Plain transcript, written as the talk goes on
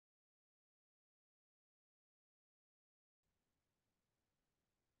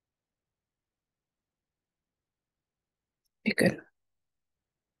Be good.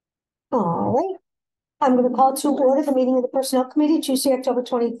 All right. I'm going to call to order the meeting of the Personnel Committee, Tuesday, October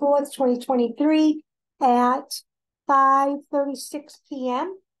 24th, 2023 at 5:36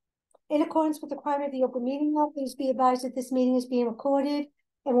 p.m. In accordance with the requirement of the open meeting law, please be advised that this meeting is being recorded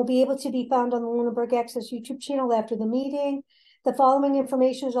and will be able to be found on the Lunenburg Access YouTube channel after the meeting. The following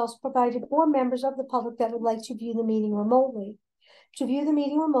information is also provided for members of the public that would like to view the meeting remotely. To view the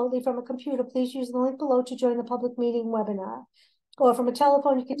meeting remotely from a computer, please use the link below to join the public meeting webinar. Or from a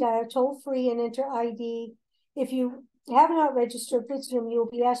telephone, you can dial toll-free and enter ID. If you have not registered for Zoom, you will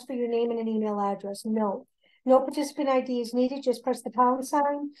be asked for your name and an email address. No participant ID is needed. Just press the pound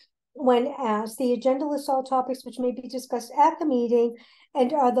sign when asked. The agenda lists all topics which may be discussed at the meeting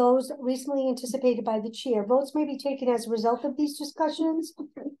and are those recently anticipated by the chair. Votes may be taken as a result of these discussions.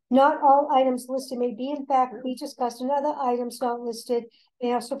 Not all items listed may in fact be discussed, and other items not listed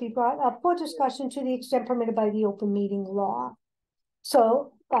may also be brought up for discussion to the extent permitted by the open meeting law.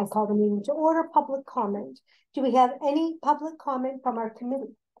 So I call the meeting to order. Public comment. Do we have any public comment from our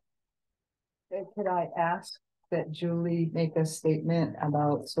committee? Could I ask that Julie make a statement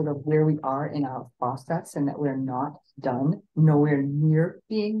about sort of where we are in our process and that we're not done, nowhere near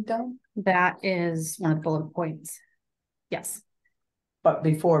being done? That is one of the bullet points. Yes. But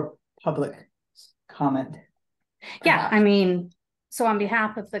before public comment. Yeah, I mean, so on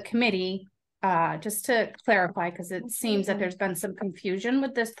behalf of the committee, just to clarify, because it seems that there's been some confusion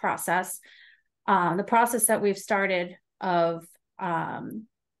with this process. The process that we've started of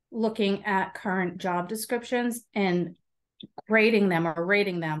looking at current job descriptions and grading them or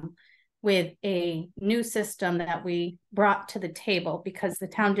rating them with a new system that we brought to the table because the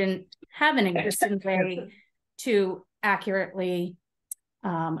town didn't have an existing way to accurately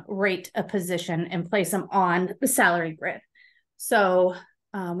rate a position and place them on the salary grid. So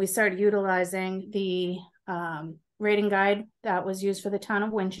we started utilizing the rating guide that was used for the town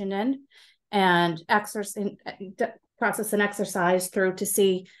of Winchendon and process an exercise through to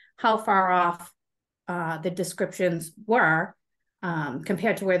see how far off the descriptions were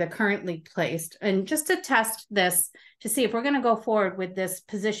compared to where they're currently placed. And just to test this, to see if we're going to go forward with this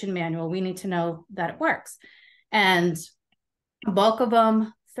position manual, we need to know that it works. And a bulk of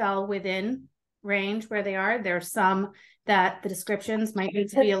them fell within range where they are. There's some that the descriptions might need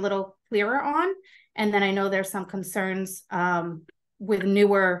to be a little clearer on. And then I know there's some concerns with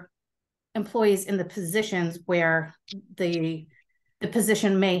newer employees in the positions where the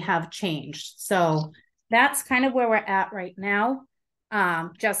position may have changed. So that's kind of where we're at right now.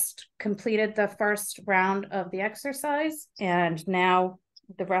 Just completed the first round of the exercise, and now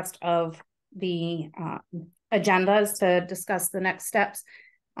the rest of the agendas to discuss the next steps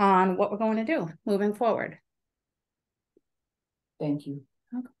on what we're going to do moving forward. Thank you.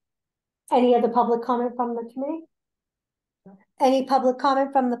 Okay. Any other public comment from the committee? Any public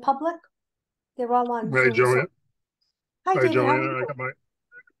comment from the public? They're all on Hey, Zoom. Joanne. Hi, Hi, David. Joanne.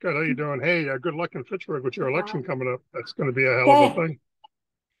 Good. How you doing? Hey, good luck in Fitchburg with your election coming up. That's going to be a hell of a thing.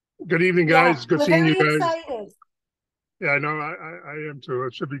 Good evening, guys. Good seeing you guys. Excited. Yeah, I know. I am too.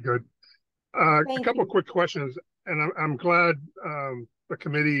 It should be good. A couple of quick questions, and I'm glad the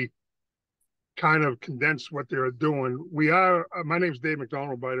committee kind of condensed what they're doing. My name's Dave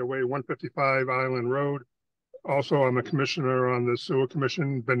McDonald, by the way, 155 Island Road. Also, I'm a commissioner on the sewer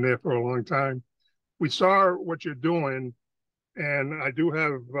commission, been there for a long time. We saw what you're doing, and I do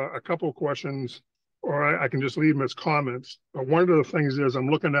have a couple of questions, or I can just leave them as comments. But one of the things is I'm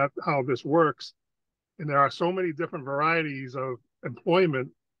looking at how this works, and there are so many different varieties of employment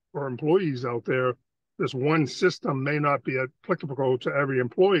or employees out there. This one system may not be applicable to every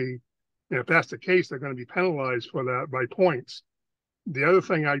employee. And if that's the case, they're going to be penalized for that by points. The other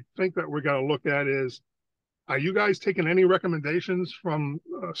thing I think that we're going to look at is, are you guys taking any recommendations from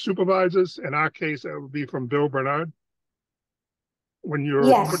supervisors? In our case, it would be from Bill Bernard when you're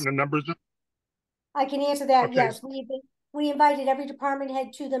putting the numbers in. I can answer that. Okay. Yes, we invited every department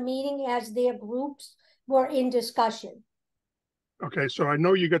head to the meeting as their groups were in discussion. Okay, so I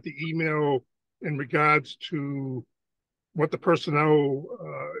know you got the email in regards to what the personnel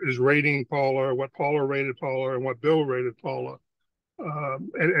is rating Paula, what Paula rated Paula, and what Bill rated Paula.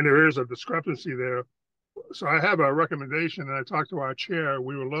 And there is a discrepancy there. So I have a recommendation, and I talked to our chair.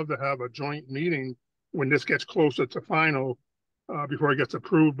 We would love to have a joint meeting when this gets closer to final, before it gets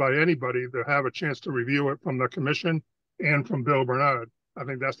approved by anybody, to have a chance to review it from the commission and from Bill Bernard. I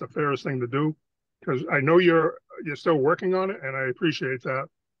think that's the fairest thing to do, because I know you're still working on it, and I appreciate that.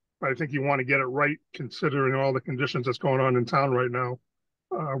 But I think you want to get it right, considering all the conditions that's going on in town right now.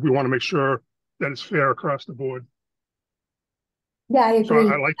 We want to make sure that it's fair across the board. Yeah, I agree.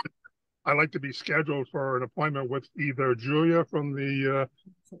 So I'd like to be scheduled for an appointment with either Julia from the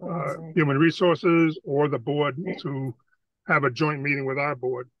Human Resources or the board to have a joint meeting with our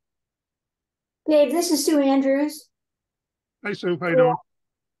board. Dave, this is Sue Andrews. Hi, Sue. How you doing?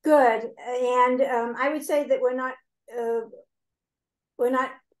 Good. And I would say that we're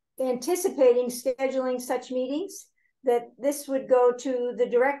not anticipating scheduling such meetings, that this would go to the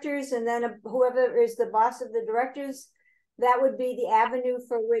directors, and then whoever is the boss of the directors, that would be the avenue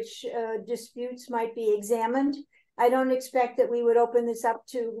for which disputes might be examined. I don't expect that we would open this up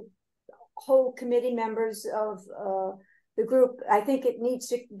to whole committee members of the group. I think it needs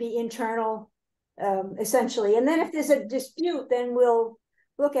to be internal, essentially. And then if there's a dispute, then we'll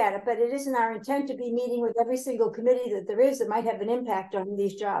look at it. But it isn't our intent to be meeting with every single committee that there is that might have an impact on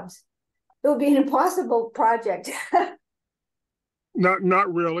these jobs. It would be an impossible project.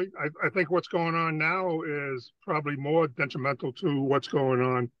 Not really. I think what's going on now is probably more detrimental to what's going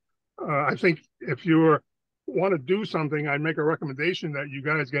on. I think if you want to do something, I'd make a recommendation that you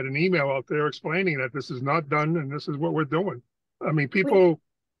guys get an email out there explaining that this is not done and this is what we're doing. I mean, people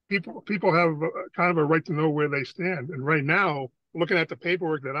have kind of a right to know where they stand. And right now, looking at the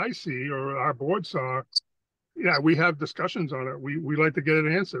paperwork that I see or our board saw, yeah, we have discussions on it. We like to get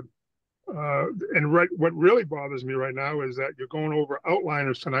it answered. And what really bothers me right now is that you're going over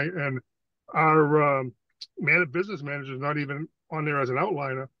outliners tonight, and our business manager is not even on there as an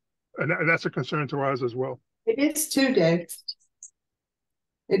outliner, and that's a concern to us as well. It is too, Dave.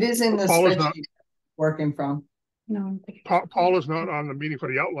 It is in the spreadsheet working from. No, Paul is not on the meeting for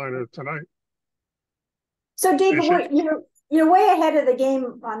the outliner tonight. So, David, you're way ahead of the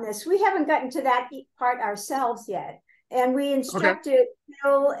game on this. We haven't gotten to that part ourselves yet. And we instructed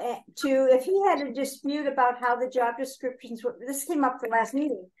Bill to, if he had a dispute about how the job descriptions were, this came up the last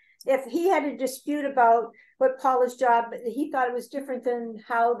meeting. If he had a dispute about what Paula's job, he thought it was different than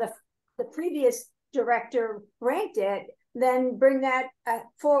how the previous director ranked it, then bring that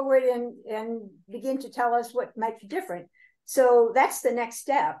forward and begin to tell us what might be different. So that's the next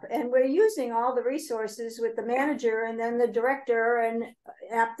step. And we're using all the resources with the manager and then the director and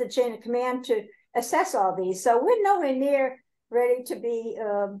up the chain of command to assess all these. So we're nowhere near ready to be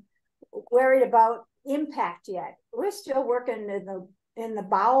worried about impact yet. We're still working in the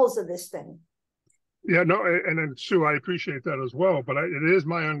bowels of this thing. Yeah, no, and then Sue, I appreciate that as well. But it is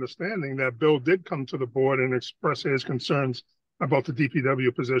my understanding that Bill did come to the board and express his concerns about the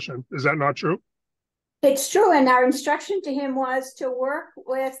DPW position. Is that not true? It's true, and our instruction to him was to work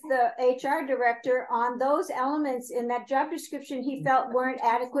with the HR director on those elements in that job description he felt weren't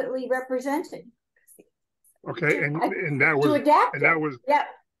adequately represented. Okay, and that was to adapt. And that was yeah,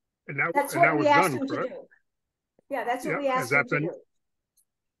 and that that's and what that we was asked done, him correct? to do. Yeah, that's what Yeah, we asked him to do.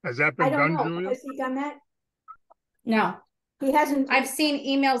 Has that I been don't done, know. Julia? Has he done that? no. He hasn't. I've seen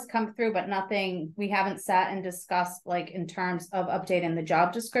emails come through, but nothing. We haven't sat and discussed like in terms of updating the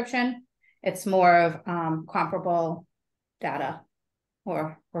job description. It's more of comparable data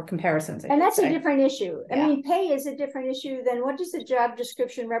or comparisons. And that's a different issue. Yeah. I mean, pay is a different issue than what does the job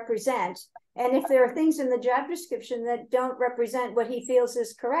description represent? And if there are things in the job description that don't represent what he feels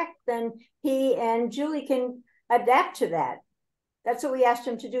is correct, then he and Julie can adapt to that. That's what we asked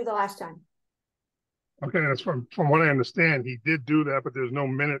him to do the last time. Okay, that's from what I understand, he did do that, but there's no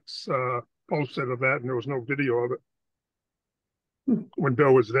minutes posted of that, and there was no video of it when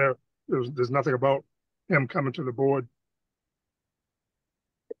Bill was there. There's nothing about him coming to the board.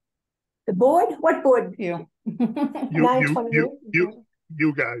 The board? What board? You. You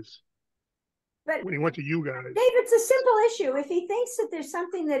guys. But when he went to you guys. Dave, it's a simple issue. If he thinks that there's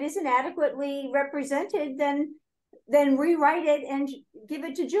something that isn't adequately represented, then rewrite it and give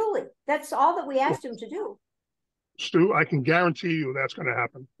it to Julie. That's all that we asked him to do. Stu, I can guarantee you that's going to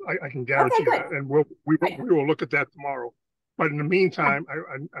happen. I can guarantee that, and we will look at that tomorrow. But in the meantime,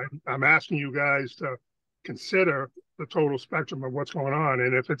 I'm asking you guys to consider the total spectrum of what's going on.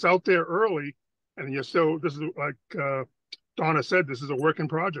 And if it's out there early, and you're still, this is like Donna said, this is a working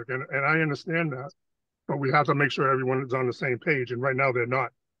project, and I understand that. But we have to make sure everyone is on the same page, and right now they're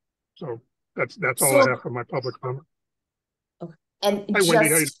not. So that's all I have for my public comment. Okay. And hi,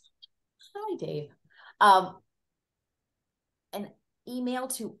 Wendy. Hi, Dave. An email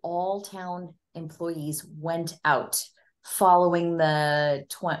to all town employees went out following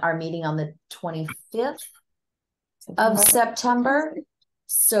our meeting on the 25th of September.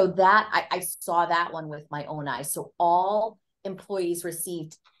 So that I saw that one with my own eyes. So all employees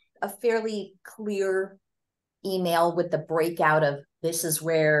received a fairly clear email with the breakout of this is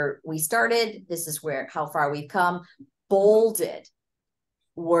where we started, this is how far we've come, bolded.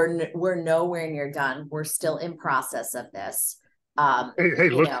 We're nowhere near done. We're still in process of this. Hey,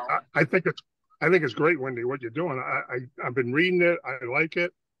 You look, know, I think it's great, Wendy, what you're doing. I've been reading it. I like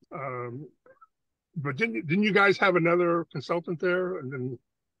it. But didn't you guys have another consultant there? And then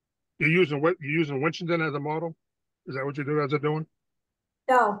you're using Winchendon as a model? Is that what you guys are doing?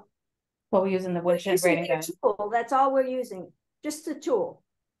 No, Well, we're using the we're Winchendon using rating their guide. tool, that's all we're using, just the tool.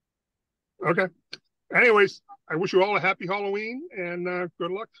 Okay. Anyways, I wish you all a happy Halloween and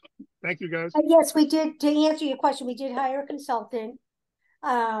good luck. Thank you, guys. Yes, we did, to answer your question, we did hire a consultant.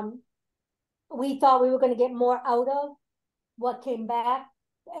 We thought we were gonna get more out of what came back.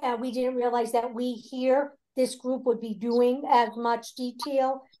 We didn't realize that we here, this group would be doing as much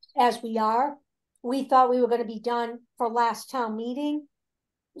detail as we are. We thought we were gonna be done for last town meeting.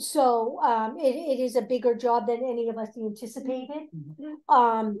 So, it is a bigger job than any of us anticipated.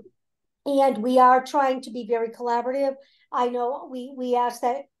 And we are trying to be very collaborative. I know we asked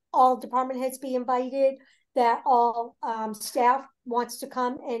that all department heads be invited, that all staff wants to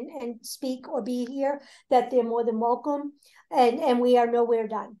come and speak or be here, that they're more than welcome. And we are nowhere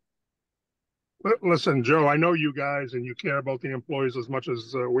done. Listen, Joe, I know you guys and you care about the employees as much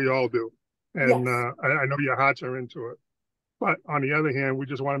as we all do. And Yes. I know your hearts are into it. But on the other hand, we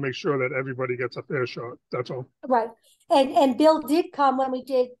just want to make sure that everybody gets a fair shot. That's all. Right. And Bill did come when we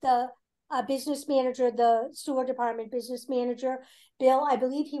did the business manager, the sewer department business manager. Bill, I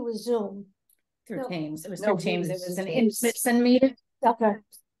believe he was Zoom. Through No. Teams. It was No, through Teams. It Teams. was an Teams. in-person meeting. Okay.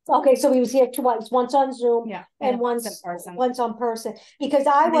 Okay, so he was here twice, once on Zoom. Yeah. And once once, in person. once on person, because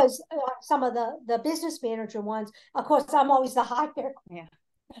I was some of the business manager ones. Of course, I'm always the hire. Yeah.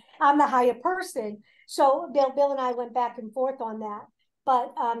 I'm the higher person. So Bill and I went back and forth on that.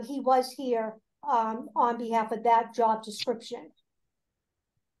 But he was here on behalf of that job description.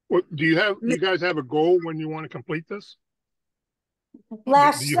 Well, do you guys have a goal when you want to complete this?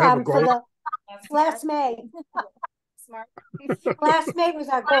 Last Do you have a for goal? the last May. Smart. Last May was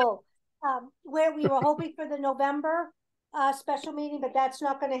our goal. Where we were hoping for the November special meeting, but that's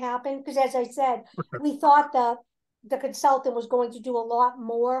not going to happen because, as I said, we thought the consultant was going to do a lot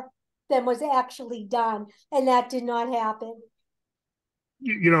more than was actually done, and that did not happen.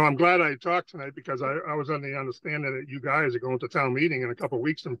 You know, I'm glad I talked tonight because I was on the understanding that you guys are going to town meeting in a couple of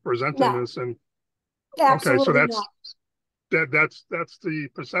weeks and presenting No. this. And Absolutely okay, so not. that's the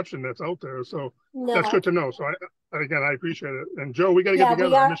perception that's out there. So No. that's good to know. So again, I appreciate it. And Joe, we got to get Yeah,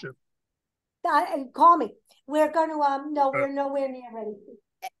 together. I miss you. And call me. We're going to no, we're nowhere near ready.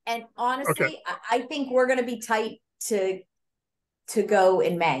 and honestly, I think we're going to be tight to go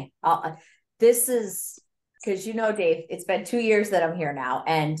in May. This is because Dave, it's been 2 years that I'm here now,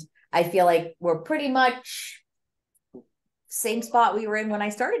 and I feel like we're pretty much same spot we were in when I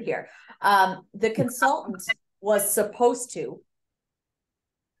started here. The consultant was supposed to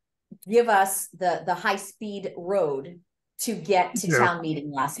give us the high-speed road to get to town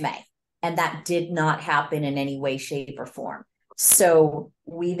meeting last May, and that did not happen in any way, shape, or form. So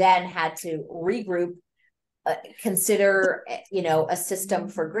we then had to regroup, consider a system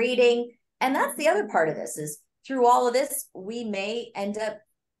for grading. And that's the other part of this is through all of this, we may end up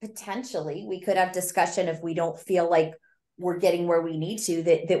potentially, we could have discussion if we don't feel like we're getting where we need to,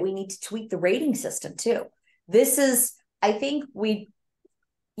 that we need to tweak the rating system too. This is, I think the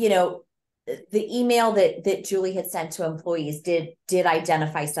email that Julie had sent to employees did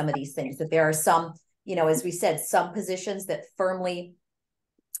identify some of these things, that there are some, as we said, some positions that firmly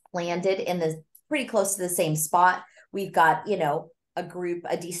landed in the pretty close to the same spot. We've got,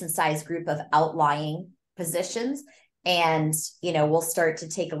 a decent sized group of outlying positions. And, we'll start to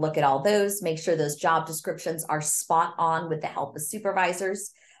take a look at all those, make sure those job descriptions are spot on with the help of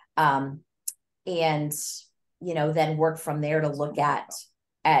supervisors. And, then work from there to look at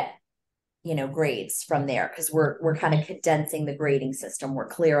grades from there. Cause we're kind of condensing the grading system. We're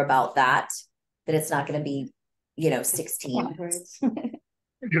clear about that it's not going to be, 16.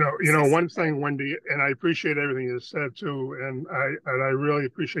 One thing, Wendy, and I appreciate everything you said too, and I really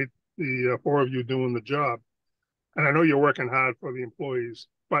appreciate the four of you doing the job. And I know you're working hard for the employees,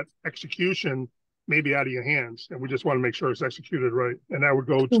 but execution may be out of your hands, and we just want to make sure it's executed right. And that would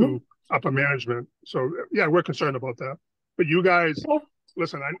go to upper management. So yeah, we're concerned about that. But you guys,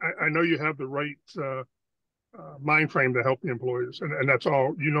 listen, I know you have the right mind frame to help the employees, and that's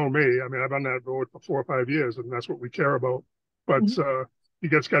all. Me. I mean, I've been on that board for 4 or 5 years, and that's what we care about. But you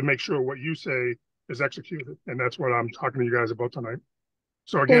guys got to make sure what you say is executed, and that's what I'm talking to you guys about tonight.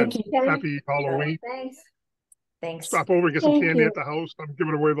 So again, happy Halloween. Thanks. Stop over and get some candy at the house. I'm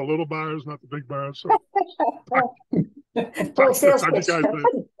giving away the little bars, not the big bars. So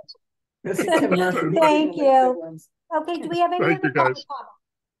Thank you. Okay, do we have any other guys.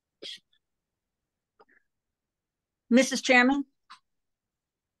 Mrs. Chairman?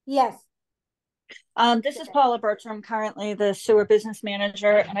 Yes. This is Paula Bertram, currently the sewer business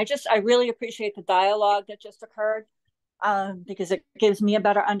manager, and I really appreciate the dialogue that just occurred, because it gives me a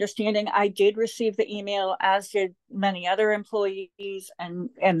better understanding. I did receive the email, as did many other employees, and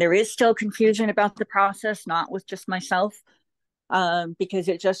there is still confusion about the process, not with just myself, because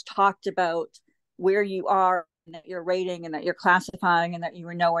it just talked about where you are, and that you're rating, and that you're classifying, and that you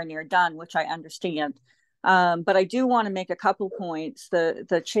were nowhere near done, which I understand. But I do want to make a couple points.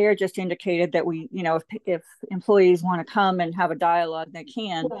 The chair just indicated that we, if employees want to come and have a dialogue, they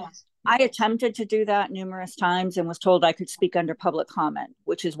can. Yes. I attempted to do that numerous times and was told I could speak under public comment,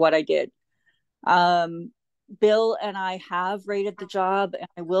 which is what I did. Bill and I have rated the job, and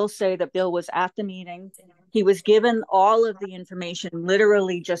I will say that Bill was at the meeting. He was given all of the information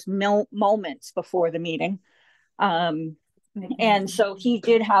literally just moments before the meeting. And so he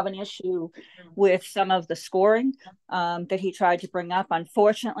did have an issue with some of the scoring that he tried to bring up.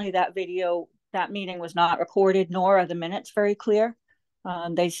 Unfortunately, that meeting was not recorded, nor are the minutes very clear.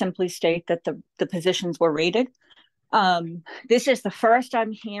 They simply state that the positions were rated. This is the first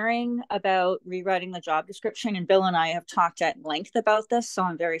I'm hearing about rewriting the job description, and Bill and I have talked at length about this, so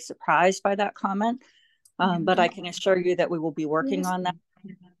I'm very surprised by that comment. But I can assure you that we will be working on that.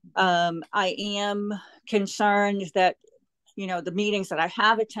 I am concerned that, the meetings that I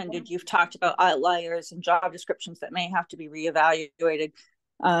have attended, you've talked about outliers and job descriptions that may have to be reevaluated.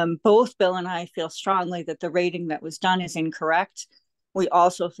 Both Bill and I feel strongly that the rating that was done is incorrect. We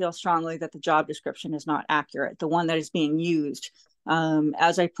also feel strongly that the job description is not accurate, the one that is being used.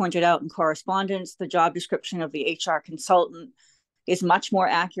 As I pointed out in correspondence, the job description of the HR consultant is much more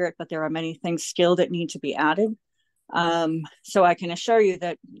accurate, but there are many things still that need to be added. So I can assure you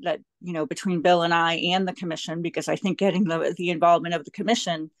that between Bill and I and the commission, because I think getting the involvement of the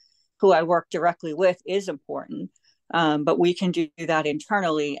commission, who I work directly with, is important. But we can do that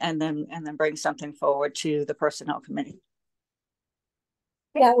internally and then bring something forward to the personnel committee.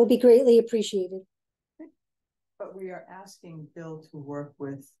 That would be greatly appreciated. But we are asking Bill to work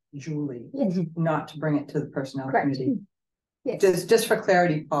with Julie, Yes. not to bring it to the personnel Correct. committee. Yes. Just for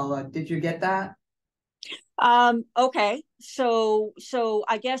clarity, Paula, did you get that? Okay, so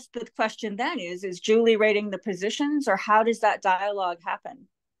I guess the question then is Julie rating the positions, or how does that dialogue happen?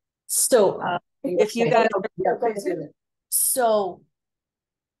 So if you guys, so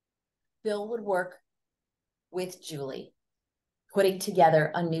Bill would work with Julie, putting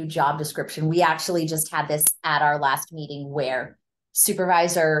together a new job description. We actually just had this at our last meeting where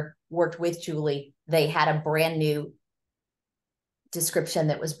supervisor worked with Julie. They had a brand new description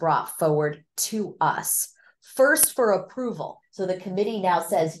that was brought forward to us first for approval. So the committee now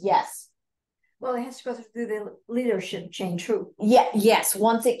says yes. Well, it has to go through the leadership chain, true. Yeah, yes.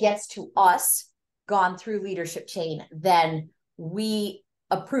 Once it gets to us, gone through leadership chain, then we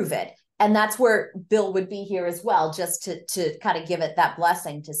approve it. And that's where Bill would be here as well, just to kind of give it that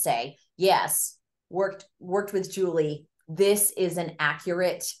blessing to say, yes, worked with Julie. This is an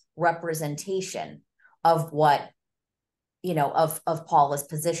accurate representation of what, of Paula's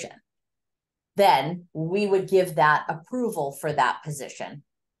position. Then we would give that approval for that position.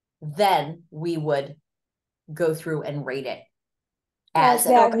 Then we would go through and rate it as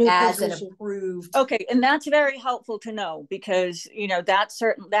an approved. Okay, and that's very helpful to know, because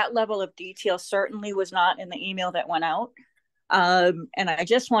that level of detail certainly was not in the email that went out. And I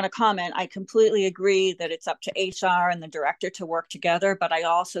just want to comment, I completely agree that it's up to HR and the director to work together, but I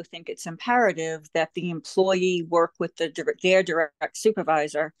also think it's imperative that the employee work with their direct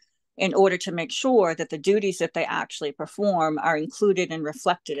supervisor in order to make sure that the duties that they actually perform are included and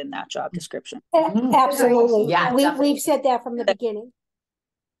reflected in that job description. Absolutely. Yeah, we've said that from the beginning.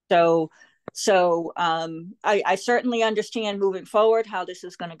 So I certainly understand moving forward how this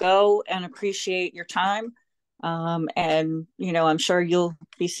is going to go, and appreciate your time. And I'm sure you'll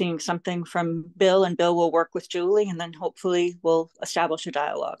be seeing something from Bill, and Bill will work with Julie, and then hopefully we'll establish a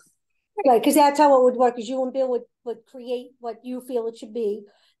dialogue. Right, because that's how it would work, is you and Bill would create what you feel it should be.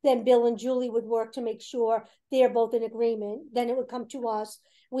 Then Bill and Julie would work to make sure they're both in agreement. Then it would come to us.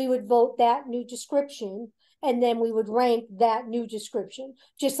 We would vote that new description, and then we would rank that new description,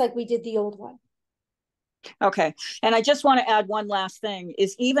 just like we did the old one. Okay. And I just want to add one last thing,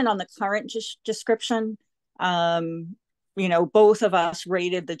 is even on the current description, both of us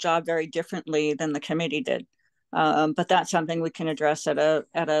rated the job very differently than the committee did. But that's something we can address at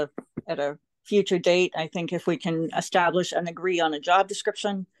a future date. I think if we can establish and agree on a job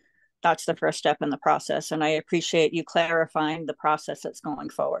description, that's the first step in the process. And I appreciate you clarifying the process that's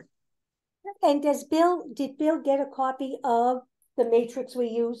going forward. And did Bill get a copy of the matrix we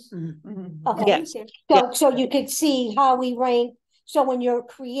use? Mm-hmm. Okay. Yes. So you could see how we rank So when you're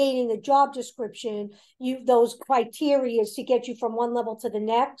creating a job description, those criteria to get you from one level to the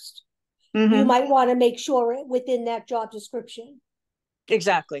next, you might want to make sure within that job description.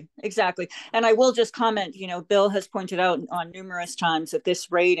 Exactly. And I will just comment, Bill has pointed out on numerous times that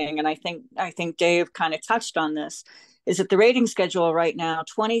this rating, and I think Dave kind of touched on this, is that the rating schedule right now,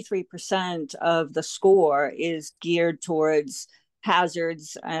 23% of the score is geared towards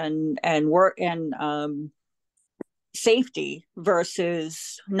hazards and work and safety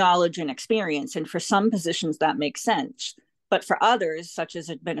versus knowledge and experience. And for some positions that makes sense. But for others, such as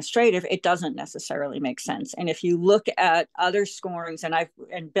administrative, it doesn't necessarily make sense. And if you look at other scorings,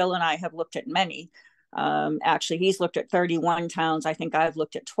 and Bill and I have looked at many, actually he's looked at 31 towns. I think I've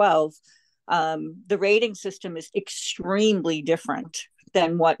looked at 12. The rating system is extremely different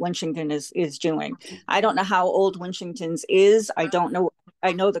than what Winchington is doing. I don't know how old Winchington's is. I don't know.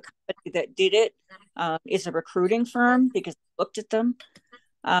 I know the company that did it is a recruiting firm because I looked at them.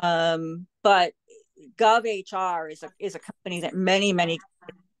 But GovHR is a company that many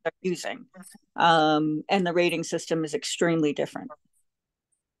are using, and the rating system is extremely different.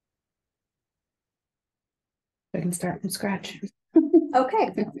 We can start from scratch. Okay.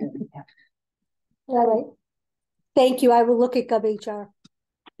 All right. Thank you. I will look at GovHR.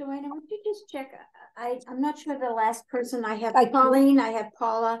 Joanna, would you just check? I'm not sure the last person I have. Pauline, I have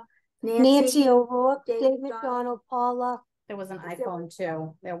Paula, Nancy O'Rourke, Dave Dave McDonald, Paula. There was an iPhone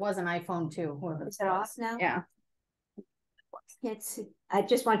 2. There was an iPhone 2. Is it off now? Yeah. Can't see. I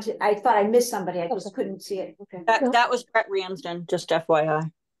just want to. I thought I missed somebody. I just couldn't see it. Okay. That was Brett Ramsden, just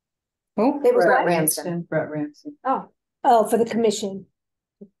FYI. Oh, It was Brett what? Ramsden. Brett Ramsden. Oh, for the commission.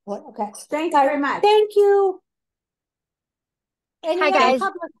 Okay. Thank you very much. Thank you. Hi, guys.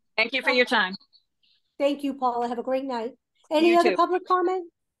 Thank you for your time. Thank you, Paula. Have a great night. Any You other too. public comment?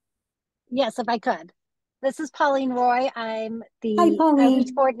 Yes, if I could. This is Pauline Roy. I'm the Hi, Pauline.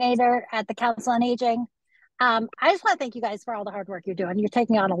 outreach coordinator at the Council on Aging. I just want to thank you guys for all the hard work you're doing. You're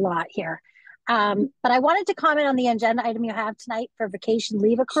taking on a lot here. But I wanted to comment on the agenda item you have tonight for vacation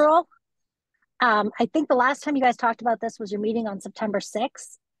leave accrual. I think the last time you guys talked about this was your meeting on September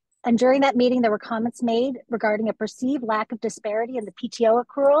 6th. And during that meeting, there were comments made regarding a perceived lack of disparity in the PTO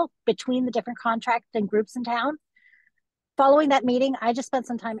accrual between the different contracts and groups in town. Following that meeting, I just spent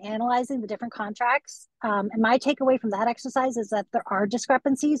some time analyzing the different contracts. And my takeaway from that exercise is that there are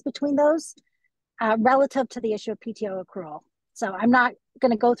discrepancies between those relative to the issue of PTO accrual. So I'm not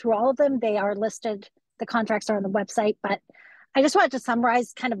going to go through all of them. They are listed. The contracts are on the website, but I just wanted to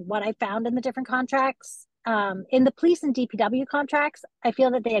summarize kind of what I found in the different contracts. In the police and DPW contracts, I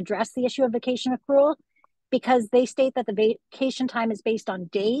feel that they address the issue of vacation accrual because they state that the vacation time is based on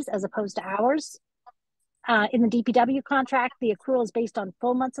days as opposed to hours. In the DPW contract, the accrual is based on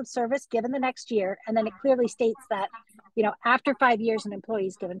full months of service given the next year. And then it clearly states that, after 5 years, an employee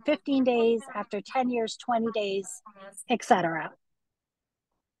is given 15 days, after 10 years, 20 days, etc.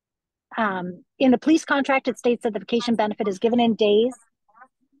 In the police contract, it states that the vacation benefit is given in days.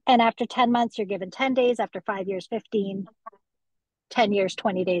 And after 10 months, you're given 10 days, after 5 years, 15, 10 years,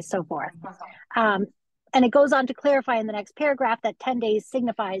 20 days, so forth. And it goes on to clarify in the next paragraph that 10 days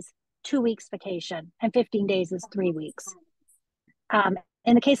signifies 2 weeks vacation and 15 days is 3 weeks.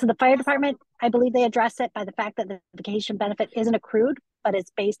 In the case of the fire department, I believe they address it by the fact that the vacation benefit isn't accrued, but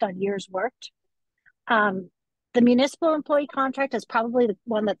it's based on years worked. The municipal employee contract is probably the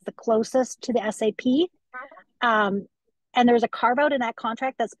one that's the closest to the SAP. And there's a carve out in that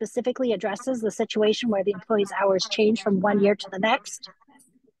contract that specifically addresses the situation where the employee's hours change from 1 year to the next.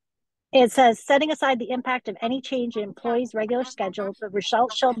 It says, setting aside the impact of any change in employees' regular schedule, the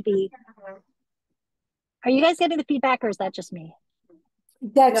result shall be. Are you guys getting the feedback or is that just me?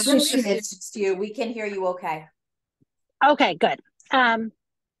 That's No, just it's you. We can hear you okay. Okay, good.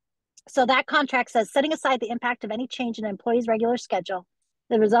 So that contract says, setting aside the impact of any change in an employee's regular schedule,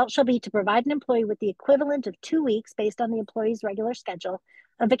 the result shall be to provide an employee with the equivalent of 2 weeks based on the employee's regular schedule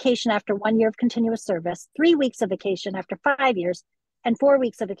of vacation after 1 year of continuous service, 3 weeks of vacation after 5 years, and 4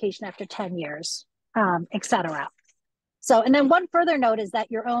 weeks of vacation after 10 years, etc. So, and then one further note is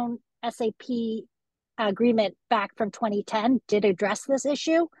that your own SAP agreement back from 2010 did address this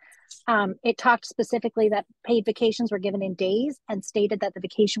issue. It talked specifically that paid vacations were given in days and stated that the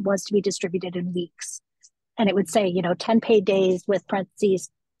vacation was to be distributed in weeks. And it would say, 10 paid days with parentheses,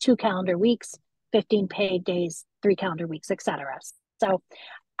 2 calendar weeks, 15 paid days, 3 calendar weeks, etc. So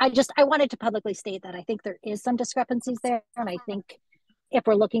I wanted to publicly state that I think there is some discrepancies there. And I think if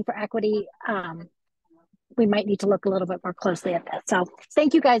we're looking for equity, we might need to look a little bit more closely at that. So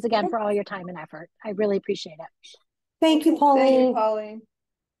thank you guys again for all your time and effort. I really appreciate it. Thank you, Pauline. Thank you, Pauline.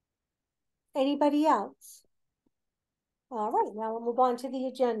 Anybody else? All right, now we'll move on to the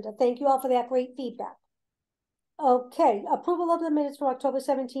agenda. Thank you all for that great feedback. Okay, approval of the minutes for October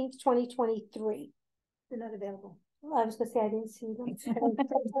 17th, 2023. They're not available. I was gonna say I didn't see them.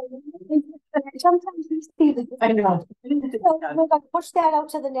 Sometimes you see them. I know. So we're gonna push that out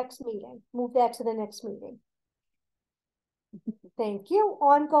to the next meeting, move that to the next meeting. Thank you.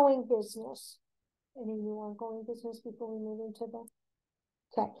 Ongoing business. Any new ongoing business before we move into the?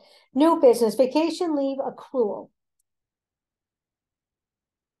 Okay, new business, vacation leave accrual.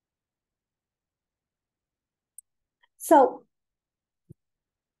 So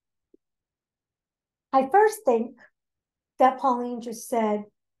I first think that Pauline just said,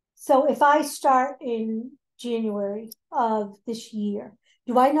 so if I start in January of this year,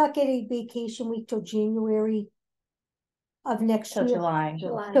 do I not get a vacation week till January of next So year? July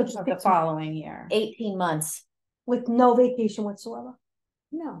July. So of the following year. 18 months. with no vacation whatsoever?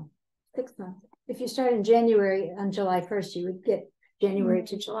 No, 6 months. If you start in January, on July 1st, you would get January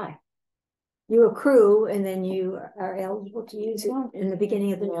to July. You accrue and then you are eligible to use it in the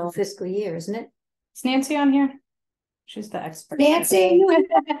beginning of the new fiscal year, isn't it? Is Nancy on here? She's the expert. Nancy,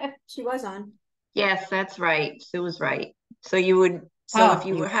 She was on. Yes, that's right. Sue was right. So you would, so if Oh,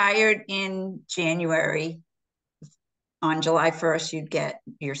 you were hired in January, on July 1st, you'd get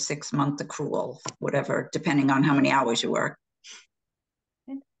your 6-month accrual, whatever, depending on how many hours you work.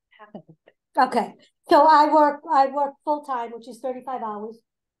 okay, so I work full-time, which is 35 hours.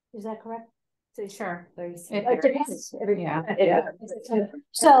 Is that correct? So Sure. it depends. Every, Yeah.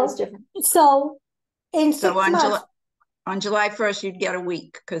 So, it's different. so in 6 So months, on July 1st, you'd get a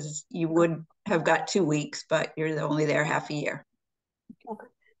week because you would have got 2 weeks, but you're only there half a year.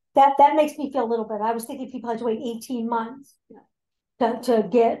 that makes me feel a little better. I was thinking people had to wait 18 months to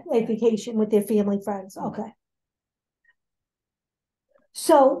get a vacation with their family friends. Okay.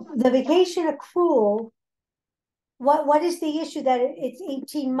 So the vacation accrual, what is the issue that it's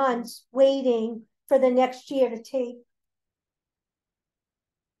 18 months waiting for the next year to take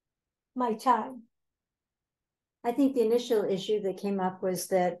my time? I think the initial issue that came up was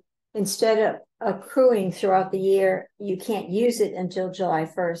that instead of accruing throughout the year, you can't use it until July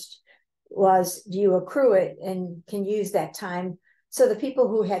 1st. Was, do you accrue it and can use that time? So the people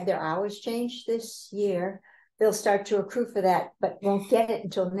who had their hours changed this year, they'll start to accrue for that, but won't get it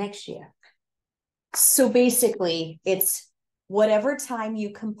until next year. So basically, it's whatever time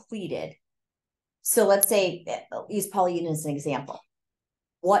you completed. So let's say, use Pauline as an example.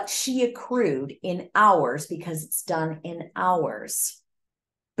 What she accrued in hours, because it's done in hours,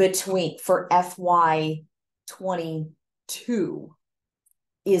 between for FY 22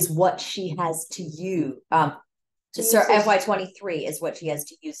 is what she has to use. So FY 23 is what she has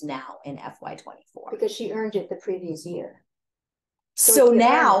to use now in FY 24. Because she earned it the previous year. So if you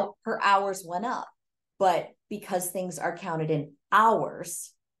now her hours went up, but because things are counted in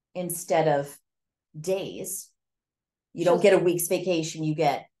hours instead of days, you don't get a week's vacation, you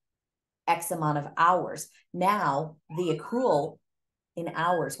get X amount of hours. Now the accrual in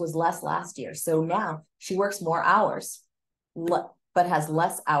hours was less last year. So now she works more hours, but has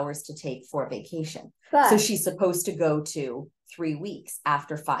less hours to take for vacation. So she's supposed to go to 3 weeks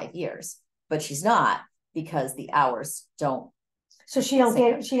after 5 years, but she's not because the hours don't. So she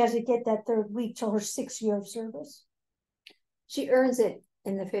doesn't get that third week till her 6th year of service. She earns it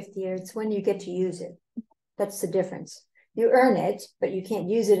in the 5th year. It's when you get to use it. That's the difference. You earn it, but you can't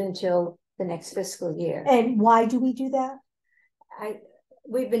use it until the next fiscal year. And why do we do that?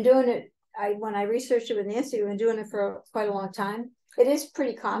 We've been doing it. When I researched it with Nancy, we've been doing it for quite a long time. It is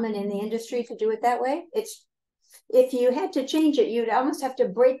pretty common in the industry to do it that way. It's, if you had to change it, you'd almost have to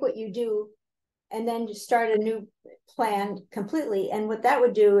break what you do and then just start a new plan completely. And what that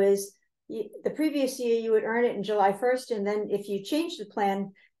would do is the previous year you would earn it in July 1st. And then if you change the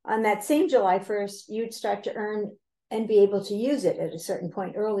plan on that same July 1st, you'd start to earn and be able to use it at a certain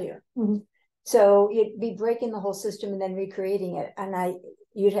point earlier. Mm-hmm. So you'd be breaking the whole system and then recreating it. And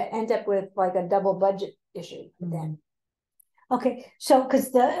you'd end up with like a double budget issue then. Okay, so because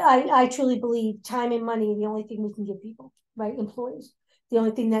I truly believe time and money are the only thing we can give people, right? Employees. The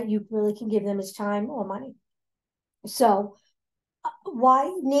only thing that you really can give them is time or money. So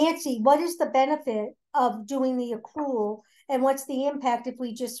why, Nancy, what is the benefit of doing the accrual and what's the impact if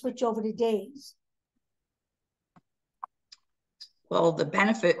we just switch over to days? Well, the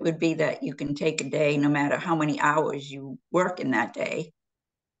benefit would be that you can take a day no matter how many hours you work in that day.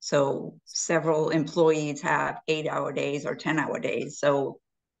 So several employees have 8-hour days or 10-hour days. So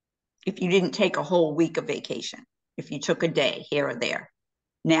if you didn't take a whole week of vacation, if you took a day here or there,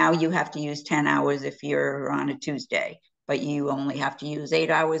 now you have to use 10 hours if you're on a Tuesday, but you only have to use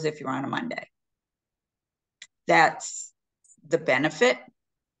 8 hours if you're on a Monday. That's the benefit.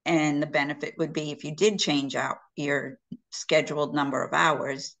 And the benefit would be if you did change out your scheduled number of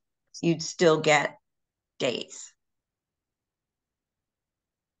hours, you'd still get days.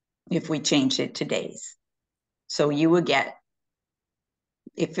 If we changed it to days. So you would get,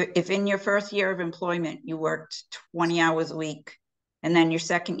 if in your first year of employment, you worked 20 hours a week, and then your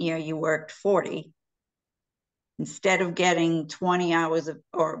second year you worked 40, instead of getting 20 hours of,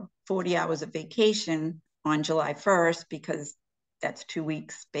 or 40 hours of vacation on July 1st, because that's 2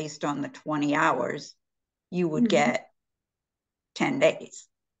 weeks based on the 20 hours, you would get 10 days.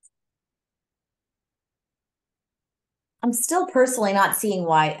 I'm still personally not seeing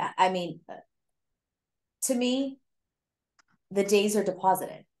why. I mean, to me, the days are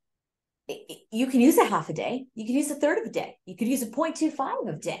deposited. You can use a half a day. You can use a third of a day. You could use a 0.25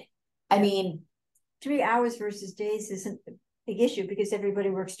 of a day. I mean, 3 hours versus days isn't a big issue because everybody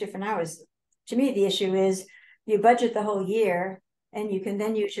works different hours. To me, the issue is you budget the whole year and you can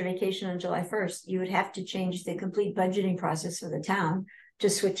then use your vacation on July 1st. You would have to change the complete budgeting process for the town to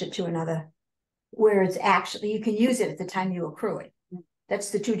switch it to another, where it's actually, you can use it at the time you accrue it.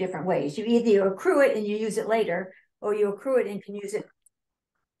 That's the two different ways. You either accrue it and you use it later, or you accrue it and can use it.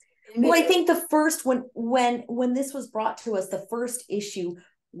 Well, I think the first, when this was brought to us, the first issue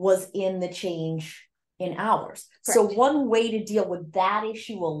was in the change in hours. Correct. So one way to deal with that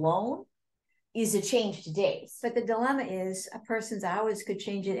issue alone is a change to days. But the dilemma is a person's hours could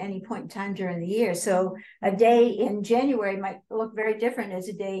change at any point in time during the year. So a day in January might look very different as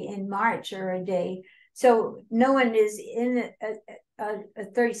a day in March or a day. So no one is in a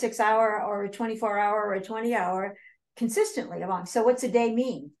 36 hour or a 24 hour or a 20 hour consistently long. So what's a day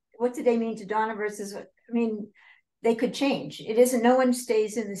mean? What's a day mean to Donna versus, I mean, they could change. It isn't, no one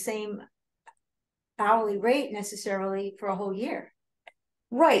stays in the same hourly rate necessarily for a whole year.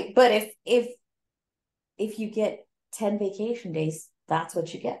 Right. But if you get 10 vacation days, that's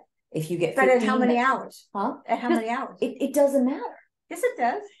what you get. If you get 15, but at how many hours? Huh? At how many hours? It doesn't matter. Yes, it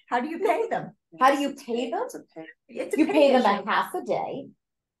does. How do you pay them? How do you pay them? You pay them a half a day.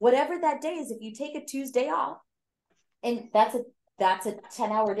 Whatever that day is, if you take a Tuesday off, and that's a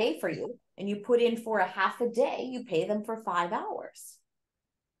 10-hour day for you, and you put in for a half a day, you pay them for 5 hours.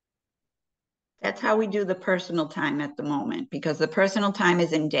 That's how we do the personal time at the moment, because the personal time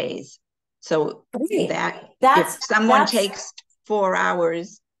is in days. So if someone takes 4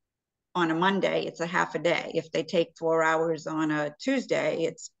 hours on a Monday, it's a half a day. If they take 4 hours on a Tuesday,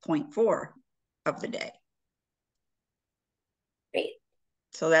 it's 0.4 of the day. Great.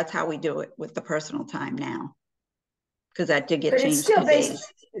 So that's how we do it with the personal time now. Because that did get but changed. It's still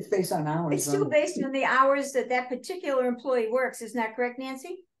based. It's based on hours. It's still based on the hours that particular employee works. Isn't that correct,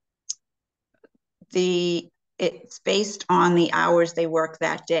 Nancy? It's based on the hours they work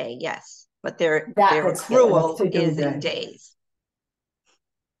that day, yes. But their accrual is in days.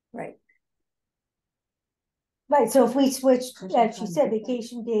 Right. Right, so if we switch, as she said,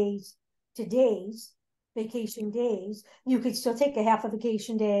 vacation days to days, vacation days, you could still take a half a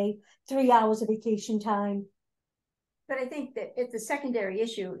vacation day, 3 hours of vacation time. But I think that it's a secondary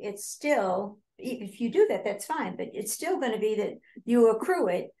issue. It's still, if you do that, that's fine, but it's still going to be that you accrue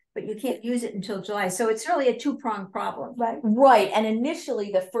it, but you can't use it until July. So it's really a two-pronged problem. Right. Right. And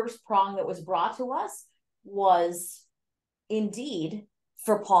initially the first prong that was brought to us was indeed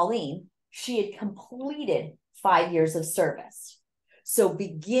for Pauline. She had completed 5 years of service. So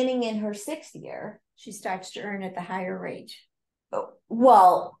beginning in her 6th year, she starts to earn at the higher rate.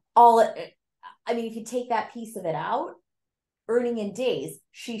 Well, I mean, if you take that piece of it out, earning in days,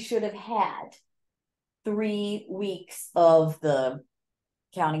 she should have had 3 weeks of the,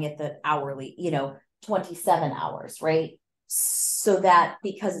 counting at the hourly, 27 hours, right? So that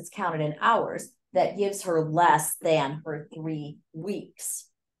because it's counted in hours, that gives her less than her 3 weeks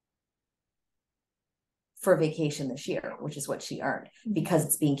for vacation this year, which is what she earned because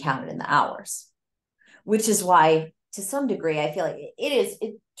it's being counted in the hours, which is why to some degree, I feel like it's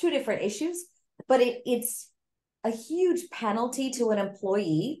 2 different issues, but it's a huge penalty to an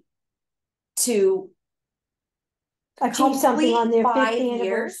employee to achieve something on their 5 5th years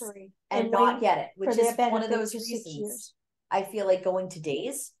anniversary and not get it, which is one of those for 6 reasons years. I feel like going to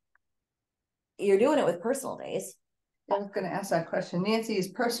days, you're doing it with personal days. I was going to ask that question. Nancy, is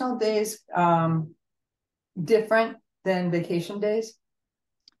personal days different than vacation days?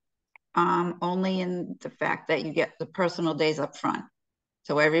 Only in the fact that you get the personal days up front.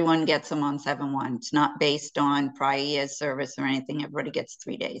 So everyone gets them on 7/1. It's not based on prior year's service or anything. Everybody gets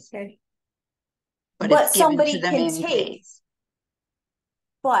 3 days. Okay. But But it's given somebody to them can in take, days.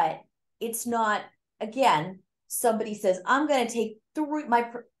 but it's not, again, somebody says, I'm going to take my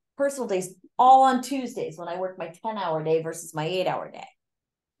personal days all on Tuesdays when I work my 10-hour day versus my 8-hour day.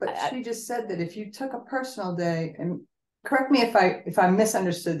 But she just said that if you took a personal day, and correct me if I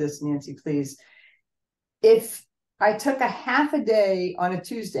misunderstood this, Nancy, please. If I took a half a day on a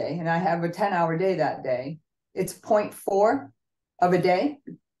Tuesday and I have a 10-hour day that day, it's 0.4 of a day.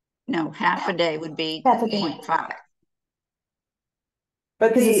 No, half a day would be Half a day. 0.5.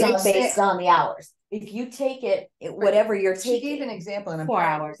 But Because it's not based on the hours. If you take it, whatever you're she taking. gave an example, and I'm 4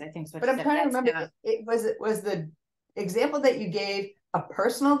 trying, hours, I think. but I'm trying to remember. It was the example that you gave a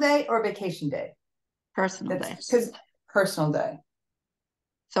personal day or a vacation day? Personal day. Because personal day.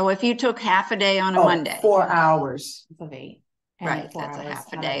 So if you took half a day on a Monday. 4 hours. Of 8. Right, that's a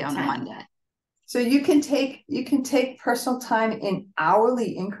half a day on a Monday. So you can take personal time in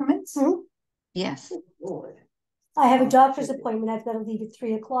hourly increments? Mhm. Yes. Lord. I have a doctor's appointment. I've got to leave at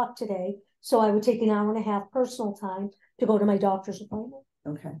 3 o'clock today. So I would take an hour and a half personal time to go to my doctor's appointment.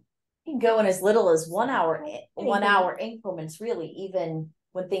 Okay. You can go in as little as 1 hour, 1 hour increments, really, even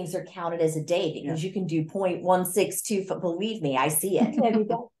when things are counted as a day, because you can do 0.162. Believe me, I see it. There we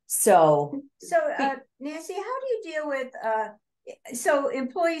go. So Nancy, how do you deal with, so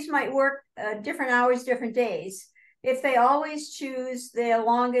employees might work different hours, different days. If they always choose their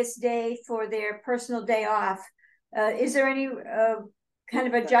longest day for their personal day off, is there any kind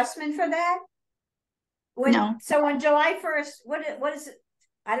of adjustment for that? No. So on July 1st, what is it?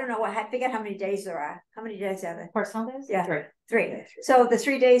 I don't know I forget how many days there are. How many days are there? Personal days? Yeah. 3. So the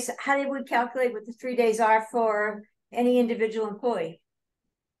 3 days, how do we calculate what the 3 days are for any individual employee?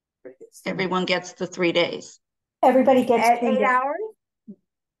 Everyone gets the 3 days. Everybody gets At 3 8 days. hours?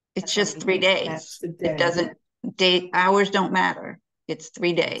 It's just 3 days. That's the day. It doesn't, hours don't matter. It's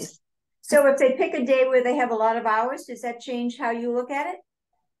 3 days. So if they pick a day where they have a lot of hours, does that change how you look at it?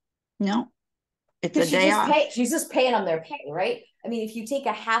 No, it's a she's day just off. she's just paying them their pay, right? I mean, if you take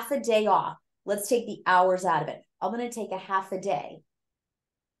a half a day off, let's take the hours out of it. I'm going to take a half a day.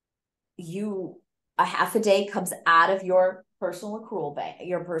 A half a day comes out of your personal accrual bank,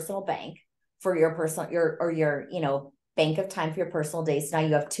 your personal bank for your personal, your bank of time for your personal days. Now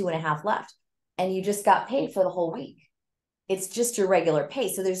you have 2.5 left and you just got paid for the whole week. It's just your regular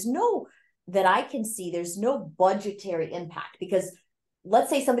pay. So there's no, that I can see, there's no budgetary impact, because let's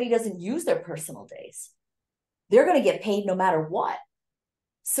say somebody doesn't use their personal days. They're going to get paid no matter what.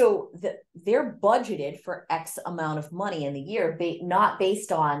 So they're budgeted for X amount of money in the year, not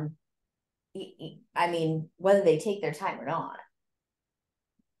based on, I mean, whether they take their time or not.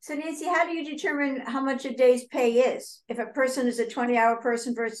 So Nancy, how do you determine how much a day's pay is? If a person is a 20-hour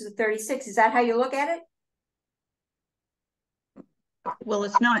person versus a 36, is that how you look at it? Well,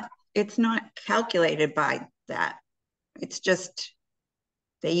 it's not calculated by that. It's just,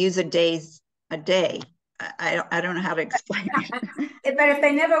 they use a day. I don't know how to explain it. But if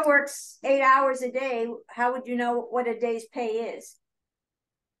they never works 8 hours a day, how would you know what a day's pay is?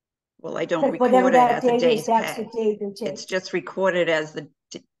 Well, I don't But whatever record it that as a day day's is, that's pay. the day they take. It's just recorded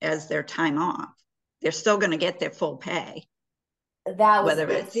as their time off. They're still going to get their full pay. That was, Whether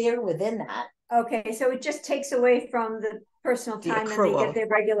if they're within that. Okay, so it just takes away from the personal The time and they accrual. get their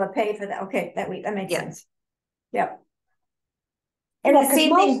regular pay for that. Okay, that makes sense. Yep. And And the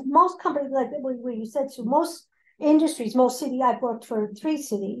same thing. most companies, like what you said, so most industries, most city, I've worked for 3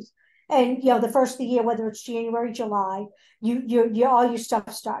 cities. And the first of the year, whether it's January, July, you all your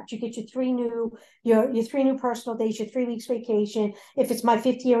stuff starts. You get your 3 new personal days, your 3 weeks vacation. If it's my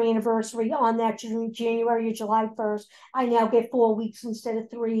 5th year anniversary on that January or July 1st, I now get 4 weeks instead of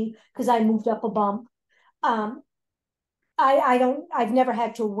 3 because I moved up a bump. I've never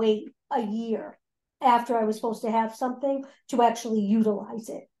had to wait a year after I was supposed to have something to actually utilize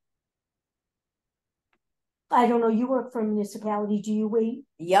it. I don't know, you work for a municipality, do you wait?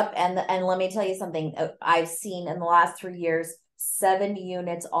 Yep, and let me tell you something. I've seen in the last 3 years, 7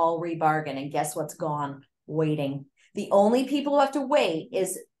 units all rebargain, and guess what's gone? Waiting. The only people who have to wait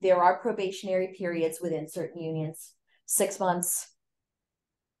is there are probationary periods within certain unions, 6 months.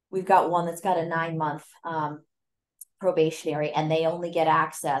 We've got one that's got a 9-month probationary, and they only get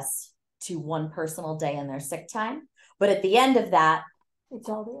access to 1 personal day in their sick time. But at the end of that, it's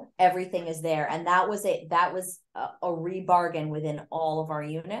all there. Everything is there. And that was a rebargain within all of our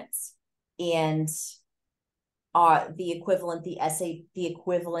units. And the equivalent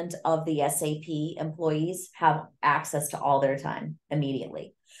of the SAP employees have access to all their time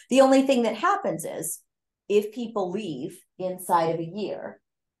immediately. The only thing that happens is if people leave inside of a year,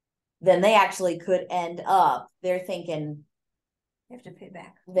 then they actually could end up, they're thinking, You have to pay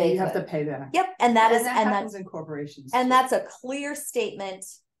back. You have to pay that. Yep, and that happens in corporations. And that's a clear statement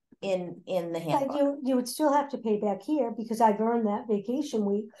in the But handbook. you would still have to pay back here because I've earned that vacation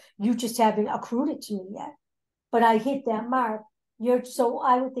week. You just haven't accrued it to me yet. But I hit that mark. So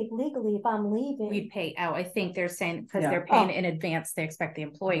I would think legally, if I'm leaving. We pay out, I think they're saying, because Yeah. they're paying in advance, they expect the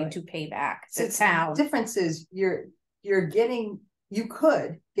employee Right. to pay back So to it's, town. the difference is you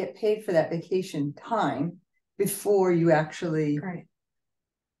could get paid for that vacation time before you actually, Right.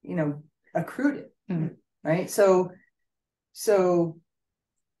 you know, accrued it. Mhm. Right, so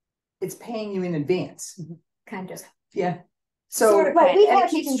it's paying you in advance, Kind of. yeah. So, Sort of. Right, we've and it had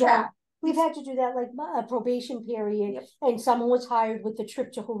to keeps do track. that. We've had to do that like a probation period, and someone was hired with the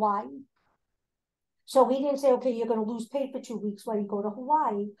trip to Hawaii. So we didn't say, okay, you're gonna lose pay for 2 weeks while you go to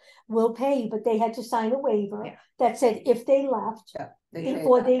Hawaii. We'll pay you, but they had to sign a waiver Yeah. that said if they left Yeah, they pay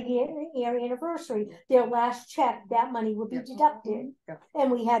before that. their year anniversary, their last check, that money would be Yeah. deducted. Yeah.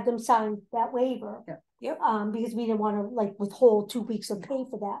 And we had them sign that waiver. Yeah. Yep. Because we didn't wanna like withhold 2 weeks of pay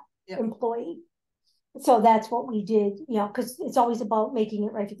for that Yeah. employee. So that's what we did, you know, cause it's always about making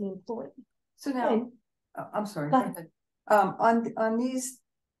it right for the employee. So now, And I'm sorry, Go go ahead. On these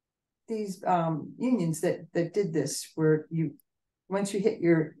unions that did this, where once you hit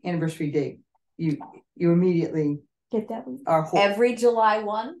your anniversary date, you immediately get that. are whole. Every July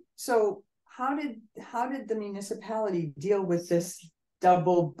 1, So how did the municipality deal with this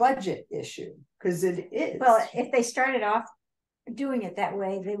double budget issue? Because it is. Well, if they started off doing it that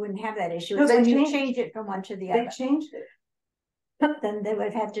way, they wouldn't have that issue. No, It's they when you changed- change it from one to the They other, changed it. then they would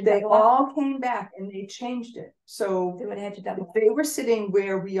have had to They double up. all came back and they changed it. So They would have had to double if up. they were sitting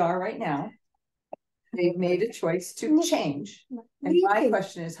where we are right now, they've made a choice to change. And my Really?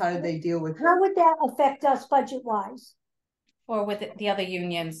 question is, how did they deal with How it? would that affect us budget wise? Or with the other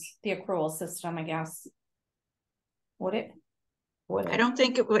unions, the accrual system, I guess. Would it? I don't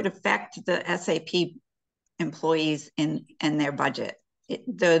think it would affect the SAP employees and their budget.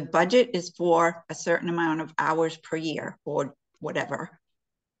 The budget is for a certain amount of hours per year or whatever.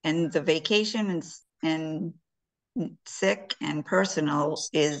 And the vacation and sick and personal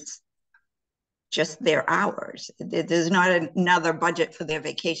is just their hours. There's not another budget for their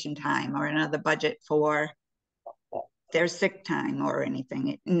vacation time or another budget for their sick time or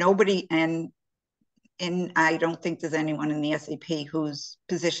anything. Nobody, and I don't think there's anyone in the SAP whose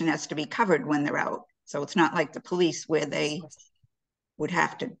position has to be covered when they're out. So it's not like the police where they would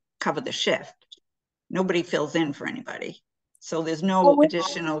have to cover the shift. Nobody fills in for anybody. So there's no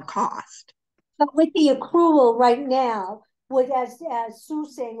additional cost. But with the accrual right now, as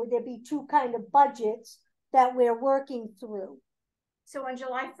Sue's saying, would there be two kind of budgets that we're working through? So on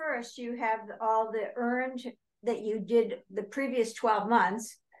July 1st, you have all the earned that you did the previous 12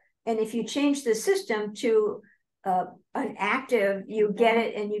 months. And if you change the system to an active, you get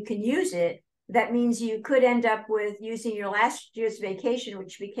it and you can use it. That means you could end up with using your last year's vacation,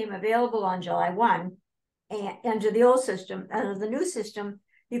 which became available on July 1. And under the old system, under the new system,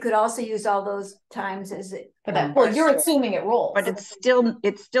 you could also use all those times as it. For that well, first you're year. assuming it rolls. But it's still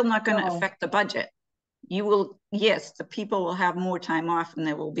not going to No. affect the budget. You will, yes, the people will have more time off and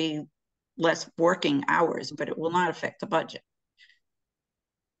there will be less working hours, but it will not affect the budget.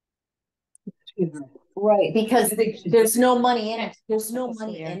 Right, because I think she's- there's no money in it. There's no Fiscal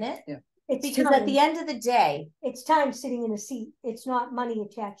money year. in it. It's Because at the end of the day, it's time sitting in a seat. It's not money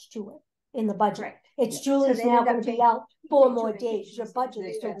attached to it in the budget. Right. It's Yeah. Julie's So they now end up gonna be taking- out 4 taking more two days. Your vacations. budget They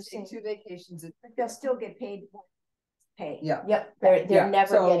is still have the to take same. 2 vacations. They'll still get paid. Pay. Yeah. yep, they're Yeah, never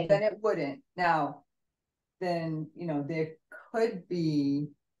so getting. then it wouldn't. Now, then, there could be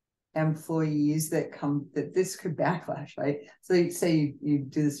employees that this could backlash, right? So you say you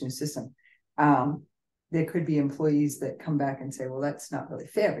do this new system. There could be employees that come back and say, well, that's not really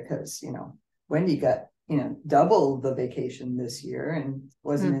fair because, Wendy got, double the vacation this year and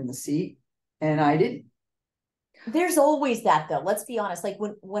wasn't in the seat and I didn't. There's always that though. Let's be honest. Like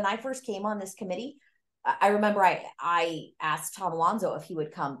when I first came on this committee, I remember I asked Tom Alonso if he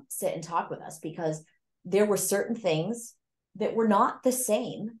would come sit and talk with us because there were certain things that were not the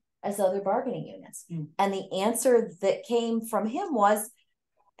same as other bargaining units. And the answer that came from him was,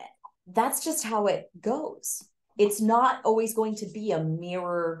 that's just how it goes. It's not always going to be a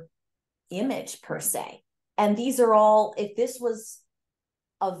mirror image per se. And these are all, if this was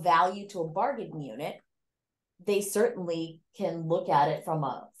of value to a bargaining unit, they certainly can look at it from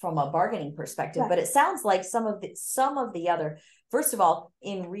a bargaining perspective. Right. But it sounds like some of the other, first of all,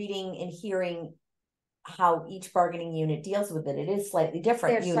 in reading and hearing how each bargaining unit deals with it, it is slightly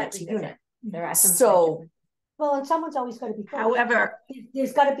different They're unit slightly to different. unit. There are some. So Well, and someone's always gonna be. first. However,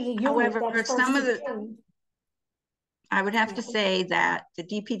 There's gotta be a unit however, that's first some of to the- change. I would have to say that the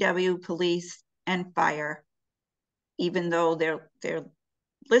DPW, police, and fire, even though they're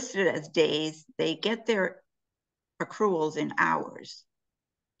listed as days, they get their accruals in hours.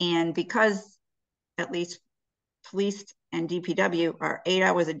 And because at least police and DPW are 8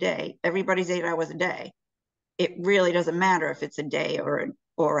 hours a day, everybody's 8 hours a day, it really doesn't matter if it's a day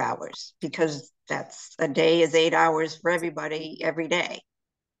or hours, because that's a day is 8 hours for everybody every day.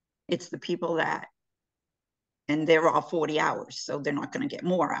 It's the people that, and they're all 40 hours, so they're not going to get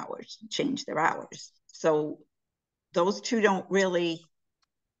more hours, change their hours. So those two don't really,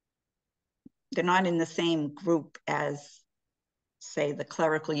 they're not in the same group as, say, the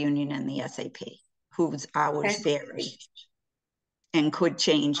clerical union and the SAP, whose hours vary and could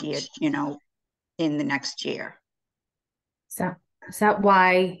change year, in the next year. So is that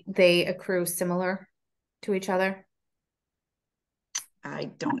why they accrue similar to each other? I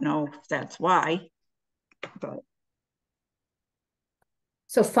don't know if that's why, but.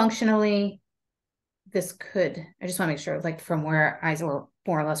 So functionally, this could, I just want to make sure, like from where or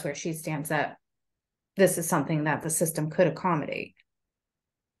more or less where she stands, that this is something that the system could accommodate.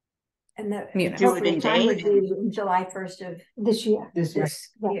 And the You know. appropriate time would be July 1st of This year. This year.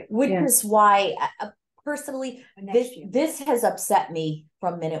 Which is why, personally, next year. this has upset me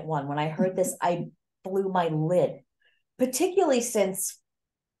from minute one. When I heard this, I blew my lid, particularly since,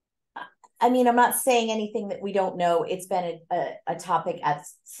 I mean, I'm not saying anything that we don't know. It's been a topic at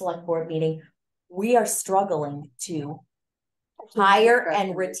select board meeting. We are struggling to hire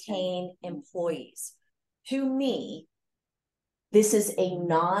and retain employees. To me, this is a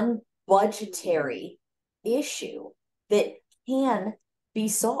non-budgetary issue that can be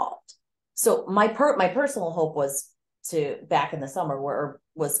solved. So my personal hope was to, back in the summer,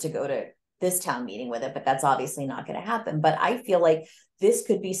 was to go to this town meeting with it, but that's obviously not going to happen. But I feel like this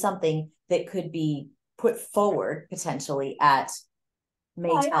could be something that could be put forward potentially at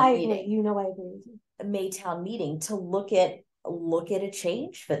Maytown meeting. I agree. Maytown meeting to look at a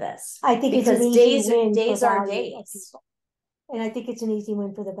change for this. I think because it's an easy win days for are value of days. people. And I think it's an easy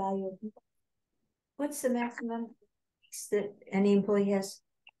win for the value of people. What's the maximum that any employee has?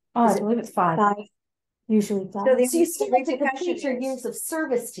 Oh, I believe it's 5. 5, usually 5. So So you still have to repercussion complete your is- years of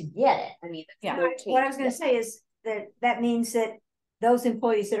service to get it. I mean, Yeah. What I was gonna say is that means that those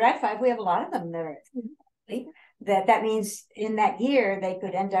employees that are at 5, we have a lot of them that are at, that means in that year, they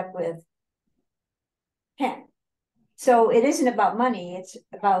could end up with 10. So it isn't about money, it's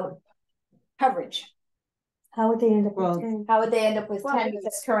about coverage. How would they end up Well, with 10? How would they end up with Well, 10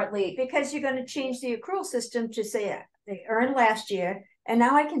 because currently Because you're gonna change the accrual system to say they earned last year, and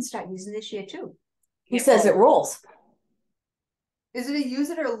now I can start using this year too. who says it rolls? Is it a use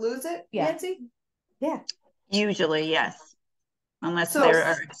it or lose it, Yeah. Nancy? Usually, yes. Unless So- there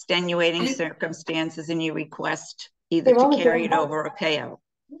are extenuating circumstances and you request either They're to only carry getting it over or pay out.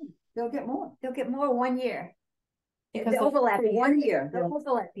 They'll get more. They'll get more 1 year. Because The overlap year. 1 year. The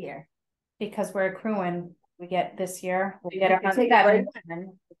overlap year. Because we're accruing, we get this year, we You get can our take it right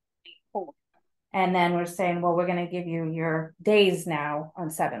 7, and then we're saying, well, we're gonna give you your days now on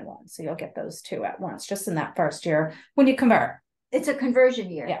 7/1, so you'll get those 2 at once, just in that first year, when you convert. It's a conversion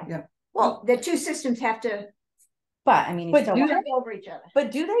year. Yeah. Well, the two systems have to But I mean, you But still do want- jump over each other.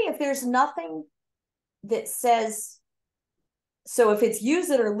 But do they, if there's nothing that says, so if it's use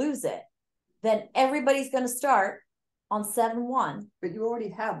it or lose it, then everybody's gonna start on 7/1. But you already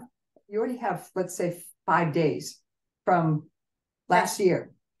have, let's say 5 days from last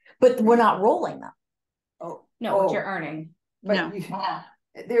year. But we're not rolling them. Oh, no, what oh, you're earning. but No.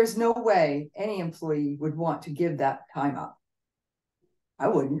 there's no way any employee would want to give that time up. I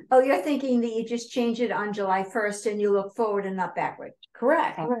wouldn't. Oh, you're thinking that you just change it on July 1st and you look forward and not backward.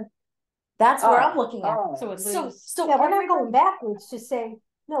 Correct. That's where I'm looking at. Oh. So it's So Yeah, we're not everybody- going backwards to say,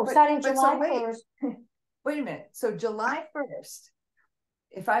 no, But- starting but so July wait. 1st. Wait a minute, so July 1st,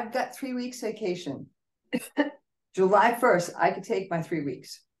 if I've got 3 weeks vacation, July 1st, I could take my 3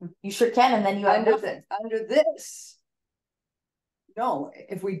 weeks. you sure can, and then you have nothing. Under this. No,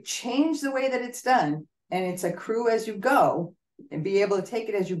 if we change the way that it's done and it's accrue as you go and be able to take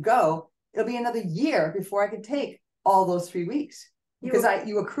it as you go, it'll be another year before I can take all those 3 weeks. Because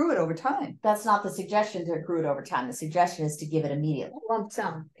you accrue it over time. That's not the suggestion to accrue it over time. The suggestion is to give it immediately. Lump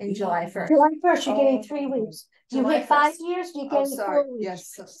sum in July 1st. July 1st, you're getting Oh. 3 weeks. You July hit 5 1st. years, you're Oh, getting sorry, 4 weeks. yes,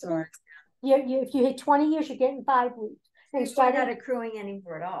 so sorry. If you hit 20 years, you're getting 5 weeks. And They're not starting, accruing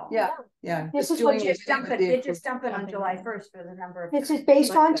anymore at all. Yeah, yeah. This just is what doing you it Dump with it, the they accru- just dump it on July 1st for the number of. this is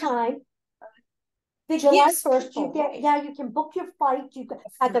based on time. July Yes, 1st, you people. get, yeah, you can book your flight, you got,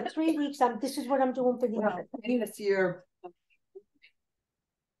 I got 3 weeks, this is what I'm doing for the Well, year. even if you're.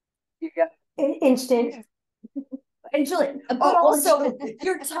 You got. Instant, And Julie, but Oh, also Julie.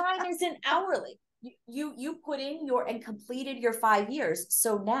 your time isn't hourly. you put in your and completed your 5 years.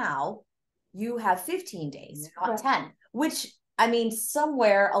 So now you have 15 days, not 10, which I mean,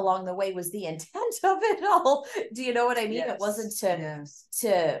 somewhere along the way was the intent of it all. Do you know what I mean? It wasn't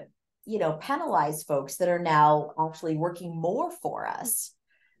to, you know, penalize folks that are now actually working more for us.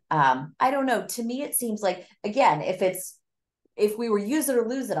 I don't know. To me, it seems like, again, if we were use it or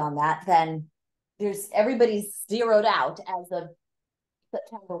lose it on that, then everybody's zeroed out as of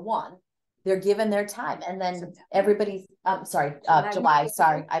September 1. They're given their time, and then everybody's, July,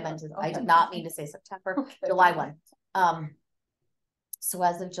 sorry, I did not mean to say September, okay. July 1. So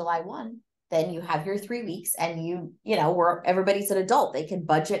as of July 1, then you have your 3 weeks, and you know, where everybody's an adult, they can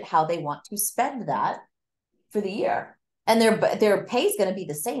budget how they want to spend that for the year, and their pay is going to be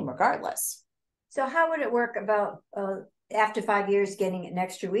the same regardless. So how would it work about after 5 years getting an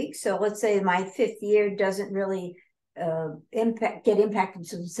extra week? So let's say my 5th year doesn't really get impacted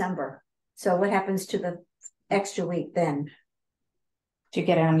to December. So what happens to the extra week then? Do you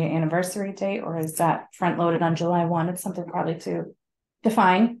get it on your anniversary date, or is that front loaded on July 1? It's something probably to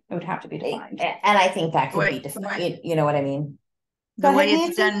define. It would have to be defined. And I think that could be defined. You know what I mean? The way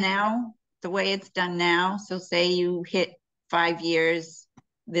it's done now, so say you hit 5 years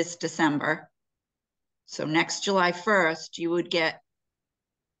this December. So next July 1st, you would get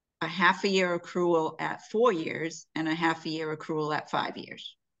a half a year accrual at 4 years and a half a year accrual at 5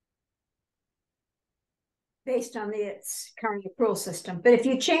 years. Based on its current accrual system. But if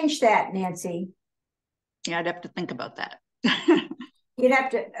you change that, Nancy. Yeah, I'd have to think about that. You'd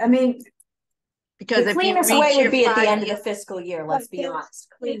have to, I mean. Because the cleanest way would be at the end of the fiscal year, let's be honest.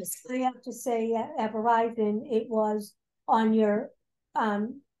 Cleanest. I have to say at Verizon, it was on your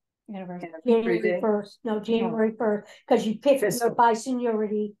January 1st, because you picked your by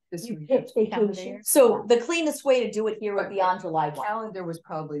seniority, you picked vacation. So the cleanest way to do it here would be on July 1. Calendar was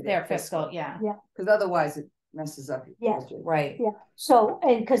probably Their fiscal, yeah. Because otherwise it messes up. Yeah. Right. Yeah. So,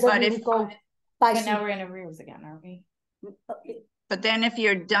 and because But we go by. But now we're in arrears again, aren't we? But then if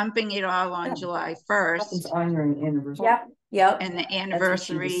you're dumping it all on July 1st. Happens on your anniversary. Yep. Yep. And the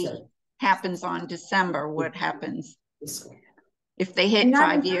anniversary happens on December, what happens? If they hit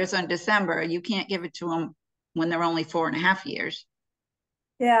 5 years on December, you can't give it to them when they're only 4.5 years.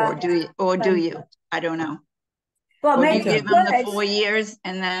 Yeah. Or do you? I don't know. Well, Or maybe you give them the 4 years,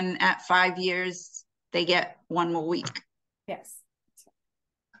 and then at 5 years, they get 1 more week. Yes.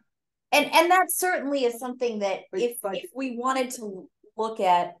 And that certainly is something that if we wanted to look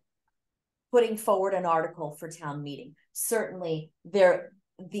at putting forward an article for town meeting, certainly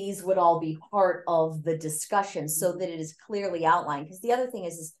these would all be part of the discussion so that it is clearly outlined. Because the other thing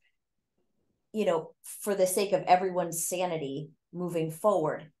is, you know, for the sake of everyone's sanity moving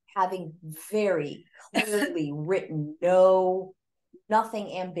forward, having very clearly written,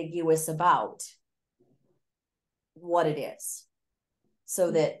 nothing ambiguous about what it is,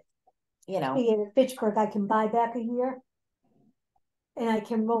 so that, you know, In Fitchburg, I can buy back a year, and I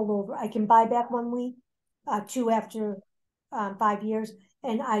can roll over. I can buy back 1 week, 2 after 5 years,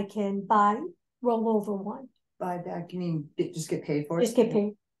 and I can roll over 1. Buy back, you mean just get paid for it? Just get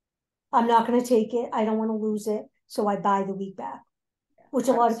paid. I'm not going to take it. I don't want to lose it, so I buy the week back. Which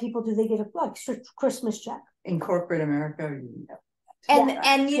a lot of people do. They get a Christmas check. In corporate America,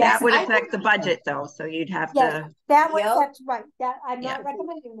 and you that would affect the budget though, so you'd have to. That would affect, right? That I'm not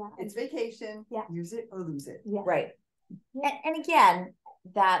recommending that. it's vacation. Yeah. Use it or lose it. Yeah. right. And again,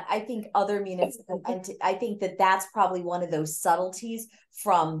 that I think other municipal I think that's probably one of those subtleties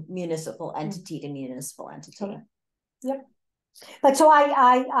from municipal entity to municipal entity. Yep. But so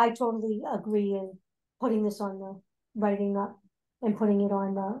I totally agree in putting this on the writing up and putting it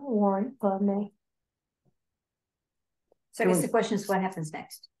on the warrant for May. So I guess the question is, what happens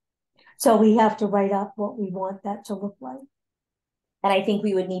next? So we have to write up what we want that to look like. And I think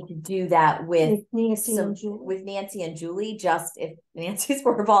we would need to do that with Nancy and Julie, just if Nancy's,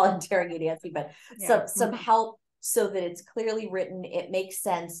 we're volunteering you, Nancy, but some help so that it's clearly written, it makes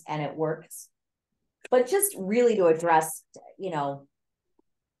sense and it works. But just really to address, you know,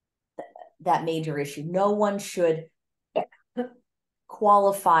 that major issue. No one should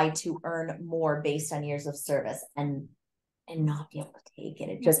qualify to earn more based on years of service and not be able to take it.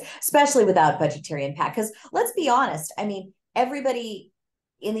 It just, especially without budgetary impact. Because let's be honest, I mean, everybody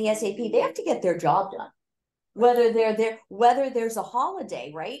in the SAP, they have to get their job done. Whether they're there, whether there's a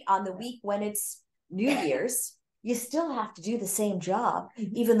holiday, right? On the week when it's New Year's, you still have to do the same job,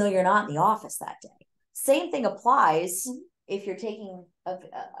 even though you're not in the office that day. Same thing applies if you're taking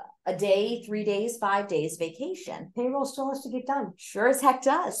a day, 3 days, 5 days vacation. Payroll still has to get done. Sure as heck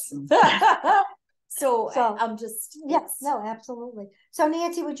does. So So- I'm just, Yes, no, absolutely. So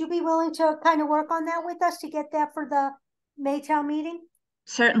Nancy, would you be willing to kind of work on that with us to get that for the Maytown meeting?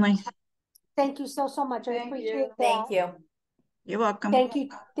 Certainly. Thank you so much. I Thank appreciate you. that. Thank you. You're welcome. Thank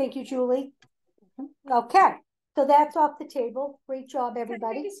you, Julie. Okay, so that's off the table. Great job, Can I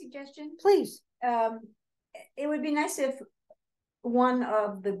everybody. make a suggestion? Please. It would be nice if one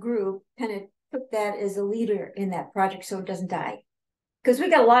of the group kind of took that as a leader in that project so it doesn't die. Because we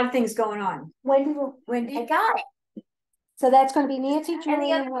got a lot of things going on. Wendy, Wendy? I got it. so that's gonna be Nancy, And Julie,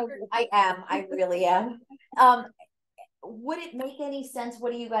 the and other, Wendy. I really am. Would it make any sense?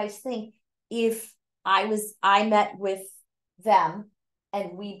 What do you guys think? If I met with them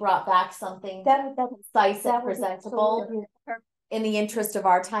and we brought back something That concise and would be presentable absolutely- in the interest of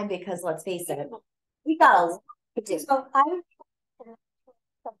our time, because let's face it, we got a lot to do. So I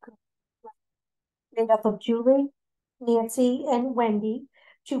made up of Julie, Nancy, and Wendy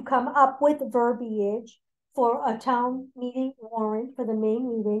to come up with verbiage for a town meeting warrant for the May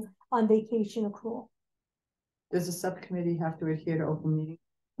meeting on vacation accrual. Does the subcommittee have to adhere to open meeting?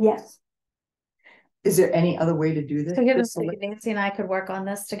 Yes. Is there any other way to do this? So Just so Nancy and I could work on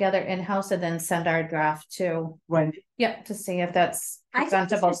this together in-house and then send our draft to, Wendy, to see if that's I think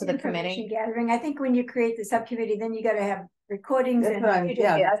presentable it's to the information committee. Gathering. I think when you create the subcommittee, then you gotta have recordings that's and. what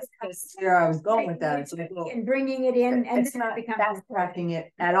that's where I was going with that. It's like, well, And bringing it in and it's then not it becomes. fast tracking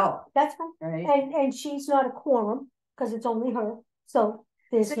it at all, That's fine. right? And she's not a quorum, because it's only her, so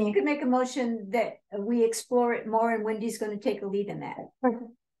there's So you could make a motion that we explore it more and Wendy's gonna take a lead in that.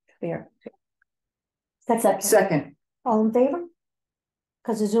 Clear. Second, Second, all in favor?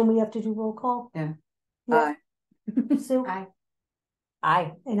 Because the Zoom, we have to do roll call. Yeah. Yeah. Sue? Aye.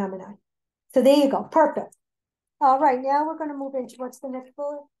 Aye. And I'm an aye. So there you go, perfect. All right, now we're gonna move into, what's the next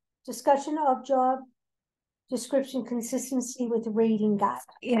bullet? Discussion of job description consistency with rating guide.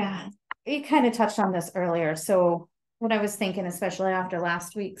 Yeah, you kind of touched on this earlier. So what I was thinking, especially after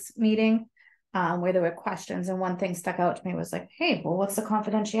last week's meeting, where there were questions, and one thing stuck out to me was like, hey, well, what's the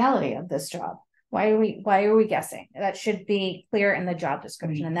confidentiality of this job? Why are we guessing? That should be clear in the job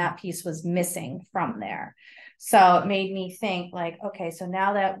description, and that piece was missing from there. So it made me think like, okay, so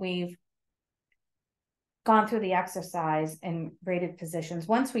now that we've gone through the exercise and rated positions,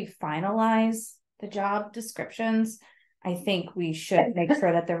 once we finalize the job descriptions, I think we should make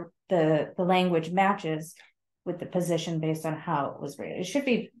sure that the language matches with the position based on how it was rated. It should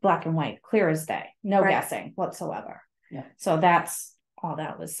be black and white, clear as day, no Right. guessing whatsoever. Yeah. So that's all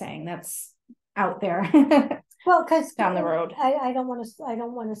that was saying. That's out there. Well, because Down the road. I don't want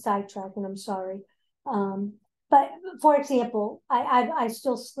to sidetrack, and I'm sorry. But for example, I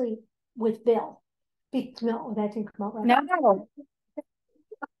still sleep with Bill. No, that didn't come out right. No.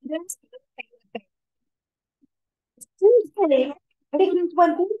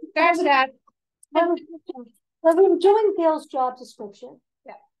 Because when we were doing Bill's job description.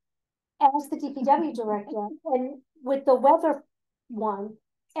 Yeah. As the DPW director, and with the weather one,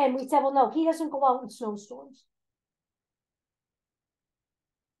 and we said, well, no, he doesn't go out in snowstorms.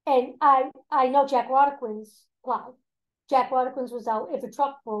 And I know Jack Roddickman's plowed. Jack Roddickman's was out, if a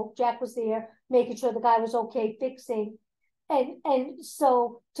truck broke, Jack was there, making sure the guy was okay, fixing. And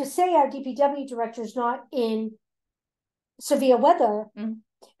so to say our DPW director is not in severe weather,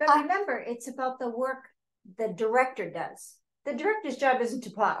 But remember, it's about the work the director does. The director's job isn't to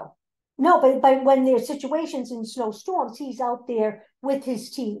plow. no, but when there's situations in snowstorms, he's out there with his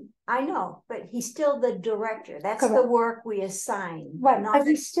team. I know, but he's still the director. That's the Correct. work we assign. Right, Not but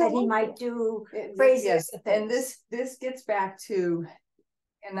he's still that he in might do Yes, phrases. and this gets back to,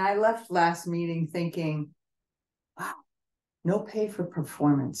 and I left last meeting thinking, wow, no pay for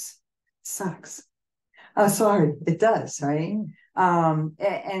performance sucks. I'm sorry, it does, right?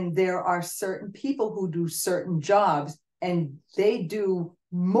 And there are certain people who do certain jobs and they do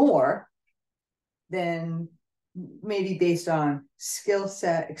more than maybe based on skill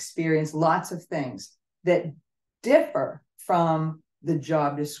set, experience, lots of things that differ from the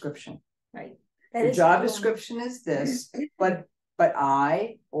job description. Right. The job description is this, but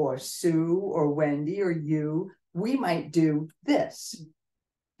I or Sue or Wendy or you, we might do this.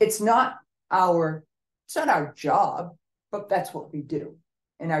 It's not our job, but that's what we do.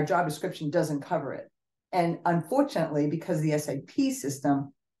 And our job description doesn't cover it. And unfortunately, because of the SAP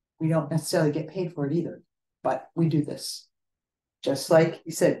system, we don't necessarily get paid for it either, but we do this. Just like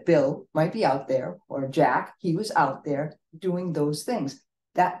you said, Bill might be out there, or Jack, he was out there doing those things.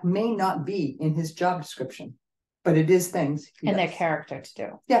 That may not be in his job description, but it is things. And their character to do.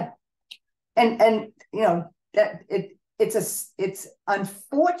 Yeah. And you know, that it's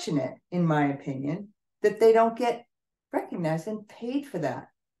unfortunate, in my opinion, that they don't get recognized and paid for that.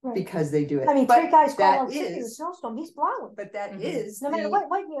 Right. because they do it. I mean, But 3 guys that call out sick in a is- snowstorm, he's plowing. But that Mhm. is No matter the-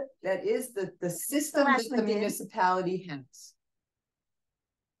 what year. that is the system last that the one did. municipality has.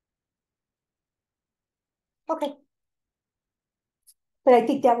 Okay. But I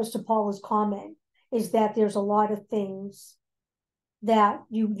think that was to Paula's comment, is that there's a lot of things that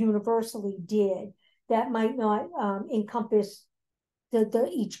you universally did that might not encompass the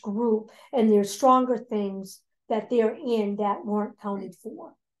each group, and there's stronger things that they're in that weren't counted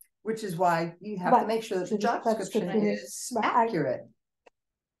for. Which is why you have to Right. make sure that the So the job job description description is right. accurate.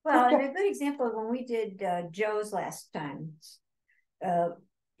 Well, Okay. and a good example of when we did Joe's last time.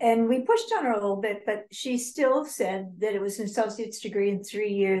 And we pushed on her a little bit, but she still said that it was an associate's degree in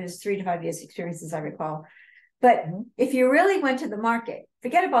 3 years, 3 to 5 years experience, as I recall. But if you really went to the market,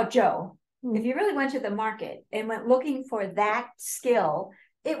 forget about Joe. If you really went to the market and went looking for that skill,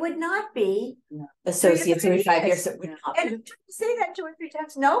 it would not be. Associates every 5 years. And I tried to say that 2 or 3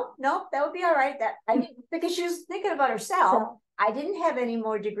 times. No, that would be all right. That I didn't, because she was thinking about herself. So, I didn't have any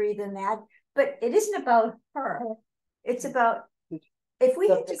more degree than that, but it isn't about her. It's about, if we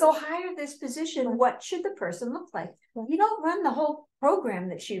The had to go hire this position, what should the person look like? You don't run the whole program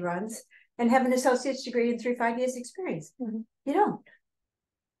that she runs and have an associate's degree in 3 to 5 years experience. Mhm. You don't.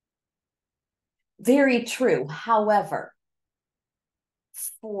 Very true. However,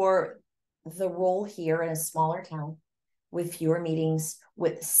 for the role here in a smaller town with fewer meetings,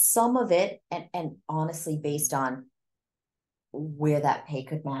 with some of it, and honestly, based on where that pay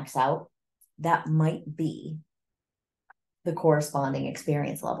could max out, that might be the corresponding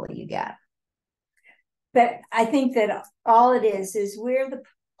experience level you get. But I think that all it is where the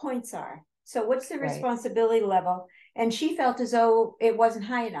points are. So what's the Right. responsibility level? And she felt as though it wasn't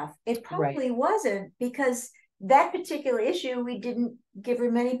high enough. It probably wasn't, because that particular issue, we didn't give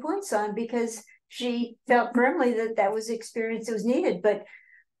her many points on, because she felt firmly that that was experience that was needed. But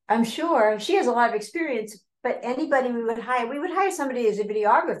I'm sure she has a lot of experience, but anybody we would hire somebody as a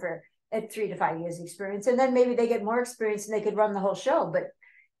videographer at 3 to 5 years experience, and then maybe they get more experience and they could run the whole show, but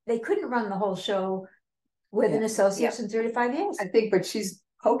they couldn't run the whole show with an associate's in 3 to 5 years. I think what she's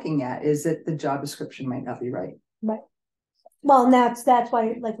poking at is that the job description might not be right. right. Well, and that's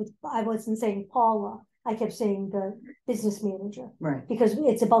why, like, I wasn't saying Paula, I kept saying the business manager, Right. because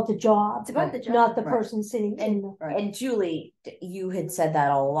it's about the job, It's about the job. not the Right. person sitting in the. Right. And Julie, you had said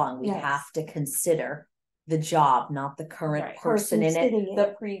that all along. We Yes. have to consider the job, not the current Right. person Person in it, sitting in the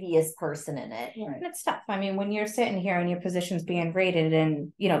it. previous person in it. And it's tough. I mean, when you're sitting here and your position's being rated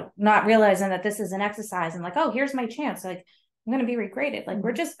and, not realizing that this is an exercise and like, oh, here's my chance. Like, I'm going to be regraded. Like,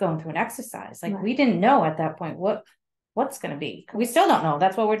 we're just going through an exercise. Like, we didn't know at that point what's going to be. We still don't know.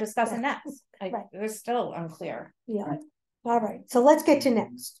 That's what we're discussing next. Like, Right. we're still unclear. Yeah, Right. all right, so let's get to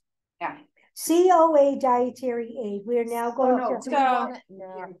next. Yeah. COA dietary aid, we're now going no, to.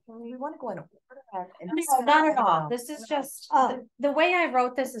 Do we wanna go in order? No, not at all. This is just, Oh. the way I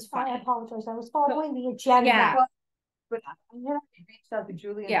wrote this is I fine. apologize, I was following the agenda. Yeah. But I had reached out to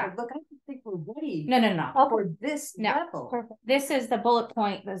Julie and Yeah. said, look, I don't think we're ready No. for this No. level. Perfect. This is the bullet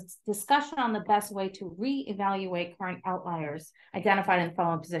point, the discussion on the best way to reevaluate current outliers identified in the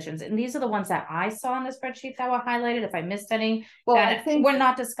following positions. And these are the ones that I saw in the spreadsheet that were highlighted. If I missed any, Well, I that think we're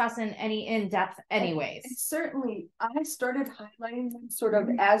not discussing any in-depth and anyways. certainly I started highlighting them sort of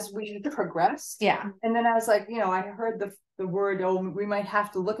as we progressed. Yeah, And then I was like, I heard the word, oh, we might have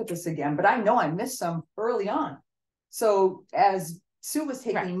to look at this again, but I know I missed some early on. So as Sue was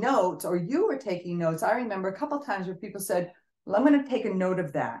taking notes, or you were taking notes, I remember a couple of times where people said, well, I'm going to take a note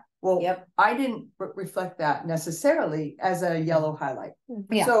of that. Well, Yep. I didn't reflect that necessarily as a yellow highlight.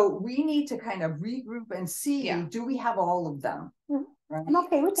 Yeah. So we need to kind of regroup and see, Yeah. do we have all of them? Mhm. Right? I'm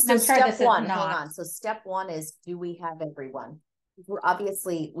okay with So I'm sure step this is one, hang not- on. So step one is, do we have everyone?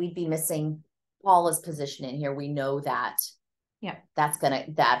 We'd be missing Paula's position in here. We know that. Yeah.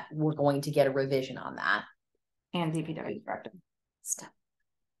 That we're going to get a revision on that. and DPW director. Step.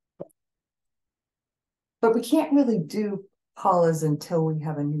 But we can't really do Paula's until we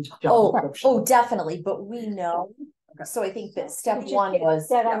have a new job Oh, description. definitely, but we know. Okay. So I think that step We just one get was,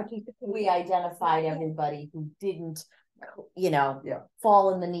 that out of we identified everybody who didn't, Yeah.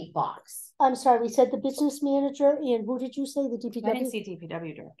 fall in the neat box. I'm sorry, we said the business manager, and who did you say, the I didn't DPW? see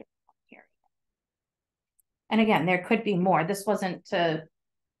DPW director here. And again, there could be more. This wasn't to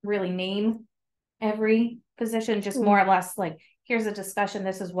really name every position, just more or less like, here's a discussion.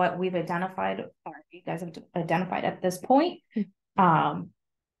 This is what we've identified, or you guys have identified at this point.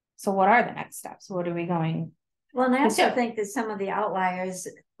 So what are the next steps? What are we going? Well, and I Yes, also yeah. think that some of the outliers,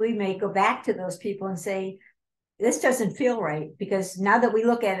 we may go back to those people and say, this doesn't feel right, because now that we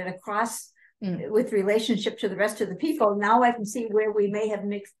look at it across with relationship to the rest of the people. Now I can see where we may have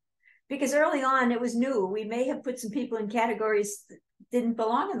mixed, because early on it was new. We may have put some people in categories that didn't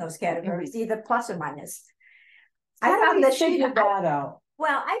belong in those categories, either plus or minus. I found that sheet figured that out.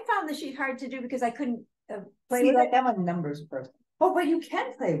 well, I found the sheet hard to do because I couldn't play See, with like it. that one numbers person. Oh, but you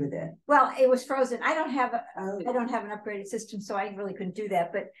can play with it. Well, it was frozen. I don't have I don't have an upgraded system, so I really couldn't do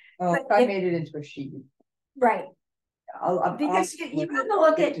that. But Oh, I made it into a sheet. right, because I'll- you have to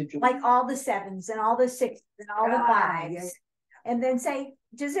look at like all the 7s and all the 6s and all the 5s, yeah. and then say,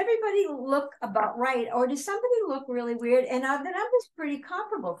 does everybody look about right, or does somebody look really weird? And the number's pretty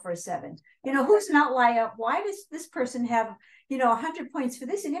comparable for a 7. You know, who's an outlier? Why does this person have 100 points for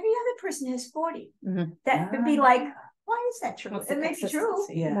this, and every other person has 40? That would be like, why is that true? It may be true.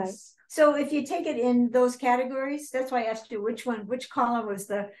 Yes. So if you take it in those categories, that's why I asked you which column was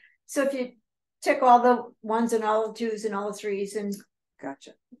the. So if you took all the 1s and all the 2s and all the 3s, and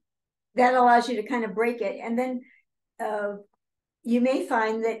Gotcha. that allows you to kind of break it. And then you may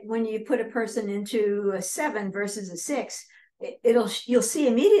find that when you put a person into a 7 versus a 6, you'll see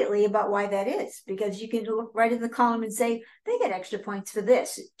immediately about why that is, because you can look right in the column and say, they get extra points for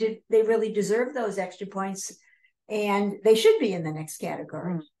this. Did they really deserve those extra points? And they should be in the next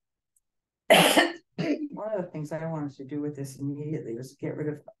category. One of the things I wanted to do with this immediately was get rid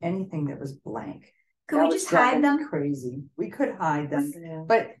of anything that was blank. Could That we was just hide driving me them? Crazy. We could hide them,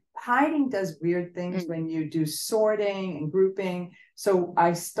 but hiding does weird things when you do sorting and grouping. So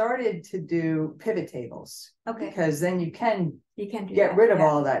I started to do pivot tables. Okay. Because then you can You can do get that, rid of yeah.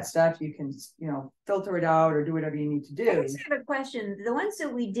 all that stuff. You can, filter it out or do whatever you need to I do. just have a question. The ones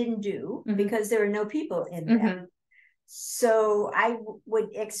that we didn't do, Mhm. because there are no people in them. So I would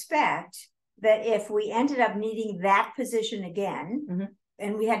expect that if we ended up needing that position again,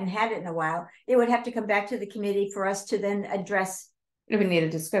 and we hadn't had it in a while, it would have to come back to the committee for us to then address. We would need a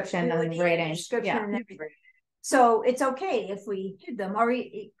description We would and need a rating. description Yeah. and everything. So it's okay if we did them, or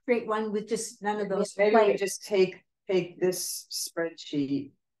we create one with just none of those. Maybe we players. just take this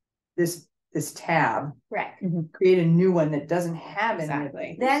spreadsheet, this tab, Right. create a new one that doesn't have any of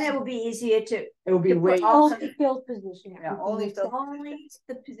Exactly. it. Then it will be easier to. It will be to put way. all- Only filled position. Yeah, only filled Only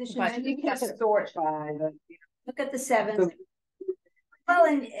the positions. But You can sort by the. Look at the 7s. So- Well,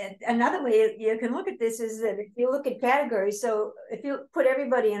 and another way you can look at this is that if you look at categories, so if you put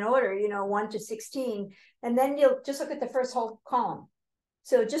everybody in order, 1 to 16, and then you'll just look at the first whole column.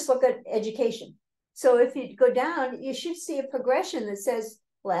 So just look at education. So if you go down, you should see a progression that says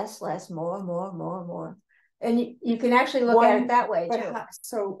less, more. And you can actually look at it that way But too,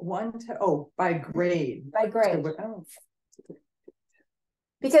 so 1 to, by grade. by grade. Oh,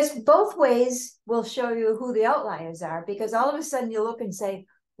 Because both ways will show you who the outliers are, because all of a sudden you look and say,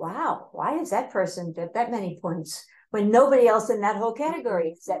 wow, why is that person get that many points when nobody else in that whole category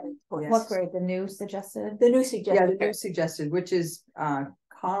is that many points? What grade? The new suggested? The new Yeah, suggestion. the new suggested, which is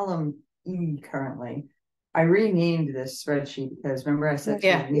column E currently. I renamed this spreadsheet because remember I said.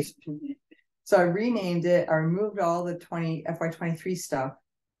 Yeah. So I renamed it, I removed all the FY23 stuff.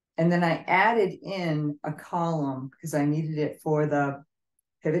 And then I added in a column because I needed it for the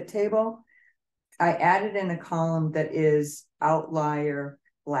pivot table. I added in a column that is outlier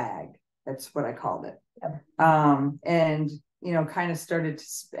flag. That's what I called it. And kind of started to,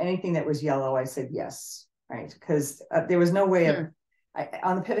 anything that was yellow, I said yes, right? Because there was no way of,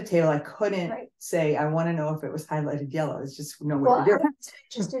 on the pivot table, I couldn't say, I want to know if it was highlighted yellow. It's just no way Well, to do I'm it.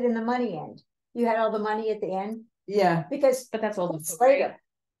 interested in the money end. You had all the money at the end, Yeah. because But that's old. it's later.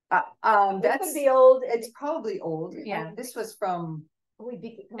 That That's could be old. it's probably old. Yeah. This was from I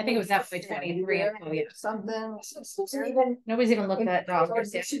think it was FY 23. something. Even Nobody's even looked at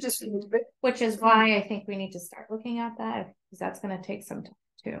dollars They yet, should just move it. which is why I think we need to start looking at that, because that's gonna take some time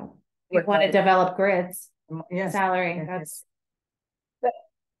too. We What want to about- develop grids, Yes. salary, yes, that's,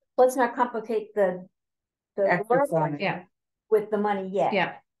 let's not complicate the Extra work fun. yeah, with the money yet.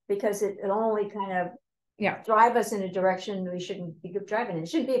 yeah, Because it'll only kind of yeah. drive us in a direction we shouldn't be driving in. It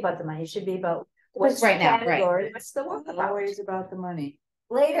shouldn't be about the money. It should be about what's right the now, right. category, what's the work It's about. always about the money.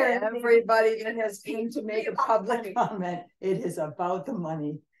 Later, Everybody that has came to make a public comment, it is about the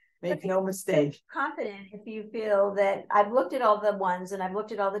money. Make no mistake. confident if you feel that I've looked at all the 1s and I've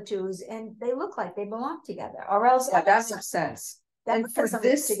looked at all the 2s and they look like they belong together, or else. Yeah, that makes sense. That And for doesn't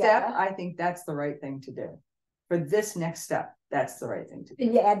this look step, together. I think that's the right thing to do. For this next step, that's the right thing to do.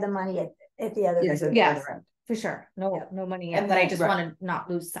 And you add the money at the other. Yes, at the Yes. other end. For sure, no, Yeah. no money And yet, but I then- just right. wanna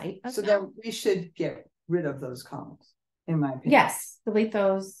not lose sight of So that. then we should get rid of those columns, in my opinion. Yes, delete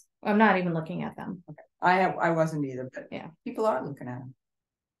those, I'm not even looking at them. I wasn't either, but Yeah. people are looking at them.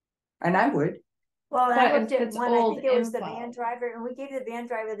 And I would. Well, and But I looked if at it's one, I old think it was the info. van driver, and we gave the van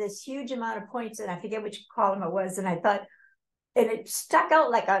driver this huge amount of points, and I forget which column it was, and I thought, and it stuck out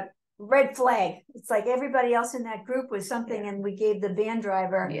like a red flag. It's like everybody else in that group was something, and we gave the van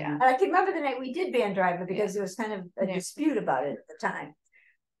driver. Yeah. And I can remember the night we did van driver because there was kind of a Yeah. dispute about it at the time.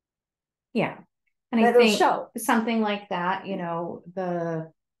 Yeah. And I But it'll think show. something like that,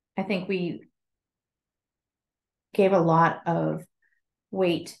 I think we gave a lot of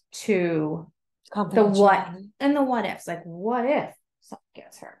weight to the what and the what ifs, like what if someone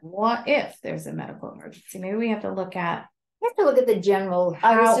gets hurt? What if there's a medical emergency? Maybe we have to look at You have to look at the general.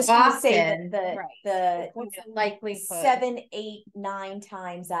 I was how just gonna say often, that right, the what's the likelihood? 7, 8, 9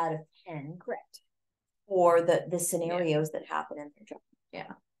 times out of 10, correct, or the scenarios that happen in their job.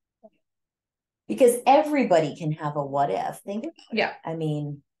 Yeah. Because everybody can have a what if. Think about it. Yeah. I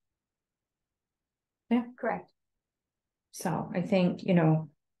mean, Correct. So I think,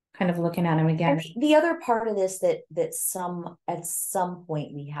 kind of looking at them I again. think the other part of this that at some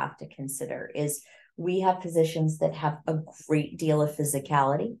point we have to consider is we have positions that have a great deal of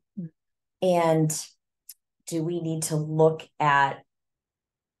physicality. And do we need to look at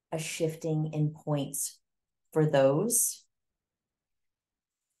a shifting in points for those?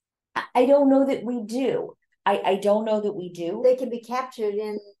 I don't know that we do. I don't know that we do. They can be captured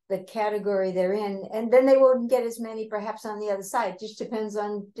in the category they're in, and then they wouldn't get as many perhaps on the other side. Just depends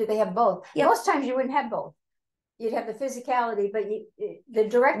on, do they have both? Yeah. Most times you wouldn't have both. You'd have the physicality, but the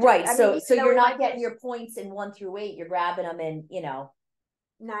director. Right. I So mean, so even though you're we not might getting get your points in 1 through 8. You're grabbing them in,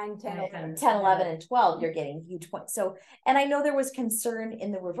 9, 10, 11. 10, 11, and 12. You're getting huge points. So, and I know there was concern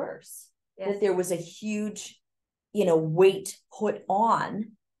in the reverse. Yes. That there was a huge, weight put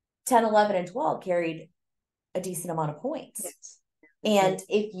on 10, 11, and 12 carried a decent amount of points. Yes. And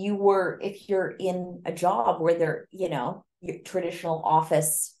if you're in a job where they're, your traditional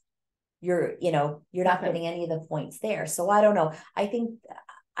office, you're not getting any of the points there. So I don't know. I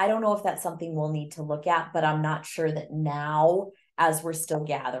don't know if that's something we'll need to look at, but I'm not sure that now, as we're still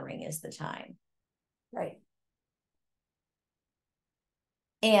gathering, is the time. Right.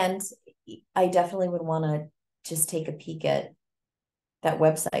 And I definitely would want to just take a peek at that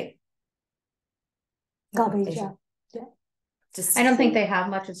website. Garbage, yeah. Just I don't think they have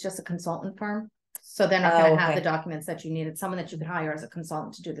much. It's just a consultant firm. So they're not Oh, going to have okay. the documents that you needed. Someone that you could hire as a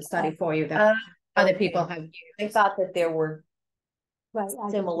consultant to do the study for you that other people have used. I thought that there were Right.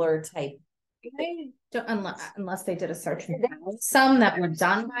 similar type. Unless they did a search. Some that were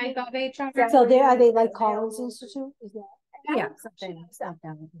done by GovHR. So are they like Collins Institute? Is that? Yeah, something.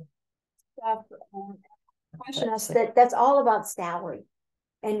 Question us that's all about salary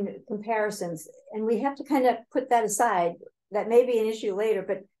and comparisons, and we have to kind of put that aside. That may be an issue later,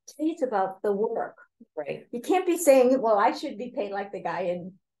 but today it's about the work. Right. You can't be saying, well, I should be paid like the guy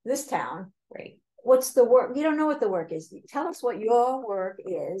in this town. Right. What's the work? You don't know what the work is. Tell us what your work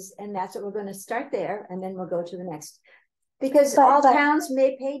is, and that's what we're going to start there, and then we'll go to the next. Because But all that- towns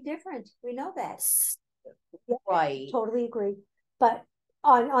may pay different. We know that. Right. Totally agree. But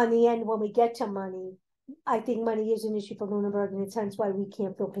on the end, when we get to money, I think money is an issue for Lunenburg, and it's hence why we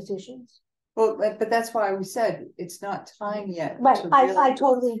can't fill positions. Well, but that's why we said it's not time yet. Right, to I really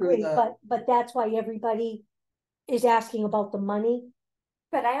totally go through agree, the- but that's why everybody is asking about the money.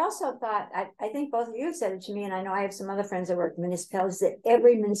 But I also thought, I think both of you said it to me, and I know I have some other friends that work in municipalities, that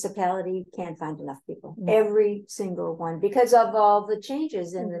every municipality can't find enough people. No. Every single one, because of all the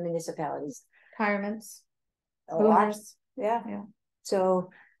changes in the municipalities. Retirements. A lot. Boomers. Yeah. Yeah.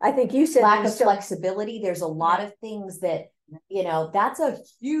 So I think you said. Lack you of still- flexibility. There's a lot of things that, that's a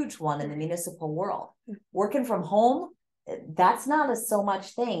huge one in the municipal world. Working from home, that's not a so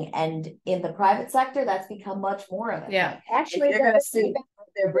much thing. And in the private sector, that's become much more of it. Yeah. Actually, If you're gonna see,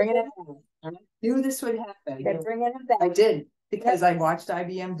 they're bringing it back. I knew this would happen. they're bringing it back. I did, because I watched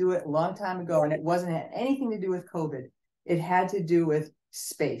IBM do it a long time ago, and it wasn't had anything to do with COVID. It had to do with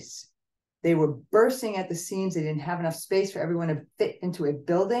space. They were bursting at the seams. They didn't have enough space for everyone to fit into a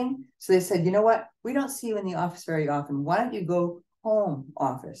building. So they said, you know what? We don't see you in the office very often. Why don't you go home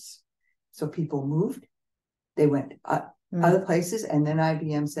office? So people moved. They went other places, and then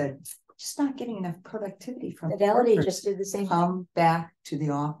IBM said, just not getting enough productivity from Fidelity workers. just did the same thing. Come back to the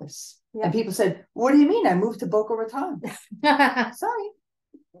office. Yeah. And people said, what do you mean? I moved to Boca Raton. Sorry.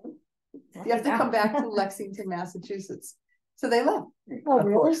 You have to come back to Lexington, Massachusetts. So they left. Oh, Of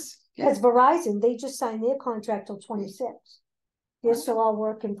really? course. Yeah. As Verizon, they just signed their contract till 26. They're still all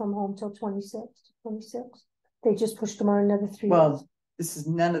working from home till 26. They just pushed them on another 3 years. Well,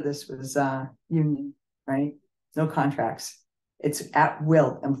 none of this was union, right? No contracts. It's at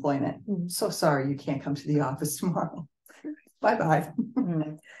will employment. Mhm. So sorry, you can't come to the office tomorrow. Bye-bye.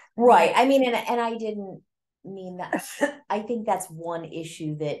 Right, I mean, and I didn't mean that, I think that's one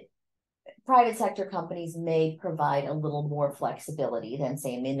issue that private sector companies may provide a little more flexibility than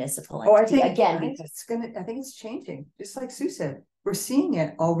say a municipal Oh, I entity, think again, I think it's changing, just like Sue said, we're seeing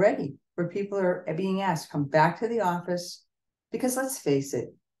it already, where people are being asked, come back to the office. Because let's face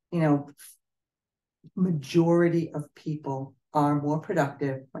it, majority of people are more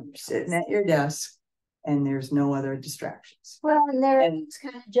productive when you're sitting at your desk and there's no other distractions. Well, and there are these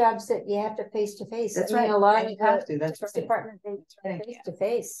kind of jobs that you have to face to face. That's I mean, right. A lot And of you have to, that's right. department Right. face to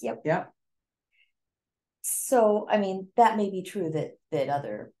face. Yep. Yep. so, I mean, that may be true that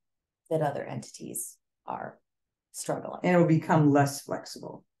other entities are struggling. And it will become less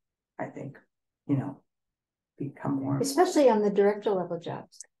flexible, I think, become more. Especially on the director level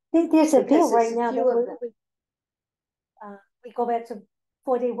jobs. There's a bill Because right it's now few of them. that we go back to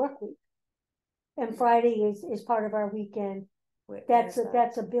 4-day work week. And Friday is part of our weekend. That's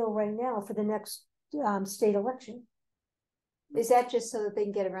a bill right now for the next state election. Is that just so that they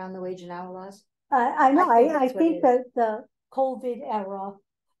can get around the wage and hour laws? I know, I think I that's what it think that the COVID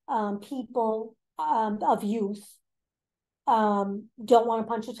era, people of youth don't want to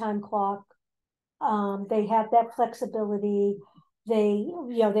punch a time clock. They have that flexibility.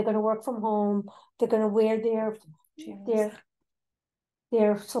 They're gonna work from home. They're gonna wear their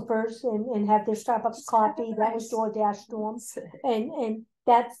slippers and have their Starbucks coffee. That was DoorDash to them. And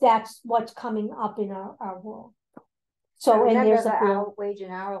that's what's coming up in our world. So, and there's a bill. Wage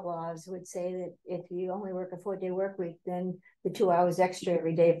and hour laws would say that if you only work a 4-day work week, then the 2 hours extra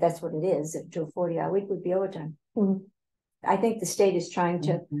every day, if that's what it is, to a 40-hour week would be overtime. Mhm. I think the state is trying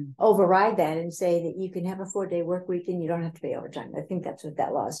to override that and say that you can have a 4-day work week and you don't have to pay overtime. I think that's what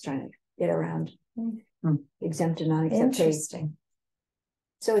that law is trying to get around. Exempt and non-exempt pay. Interesting.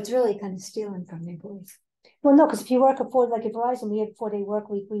 So it's really kind of stealing from the employees. Well, no, because if you work like at Verizon, we had a 4-day work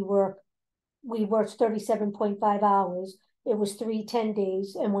week. We worked 37.5 hours. It was 3 10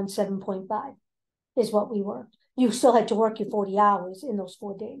 days and 1 7.5 is what we worked. You still had to work your 40 hours in those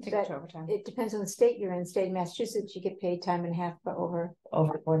 4 days. It depends on the state you're in. State of Massachusetts, you get paid time and a half for over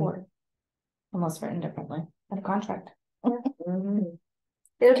 40. Unless written differently in a contract. It'll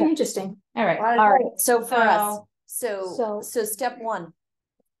be interesting. All right. All All right. So for us, So- so step one,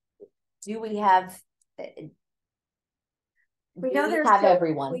 do we have? We do know we there's have still-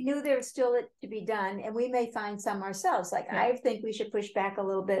 everyone. We knew there's still to be done, and we may find some ourselves. Like, I think we should push back a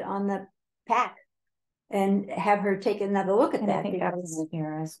little bit on the PAC and have her take another look at And I that. think that because was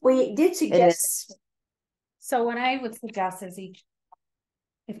here as we did suggest, So what I would suggest is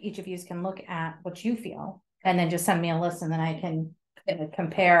if each of you can look at what you feel, and then just send me a list, and then I can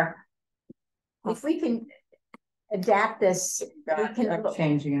compare. if we can adapt this, we can I'm look.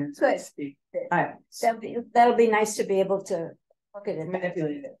 changing it. Good. That'll be nice to be able to look at it.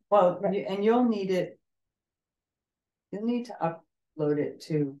 Manipulate it. Well, and you'll need to upload it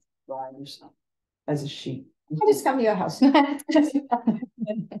to Live or something as a sheet. I'll just come to your house.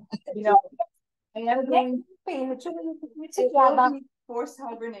 Another thing, forced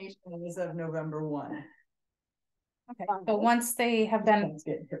hibernation is of November 1. Okay. So once they have been Let's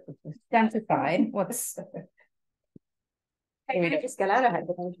get hit with this. identified, what's. I just got out of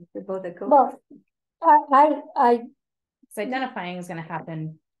hibernation. We're both at COVID. Well, I So identifying is gonna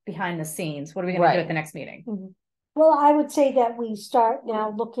happen behind the scenes. What are we gonna do at the next meeting? Well, I would say that we start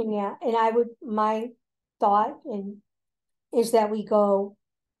now looking at, and my thought is that we go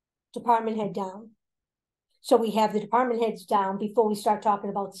department head down. So we have the department heads down before we start talking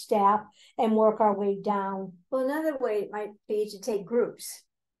about staff and work our way down. Well, another way it might be to take groups.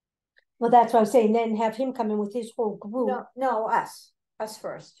 Well, that's what I'm saying, then have him come in with his whole group. No, us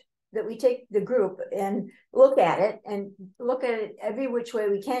first. That we take the group and look at it every which way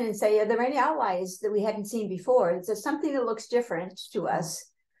we can and say, are there any outliers that we haven't seen before? Is there something that looks different to us?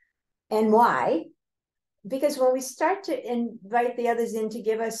 And why? Because when we start to invite the others in to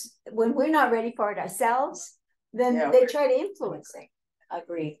give us, when we're not ready for it ourselves, then they try to influence it.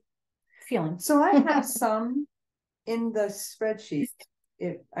 Agreed. Feelings. So I have some in the spreadsheet.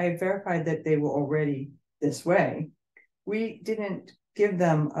 If I verified that they were already this way, we didn't give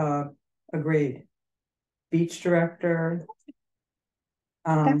them a grade. Beach director.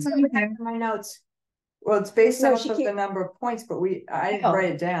 That's what we have in my notes. Well, it's based No, off she of the can't- number of points, but I didn't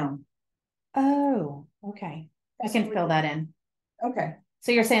write it down. Oh, okay. I can fill that in. Okay,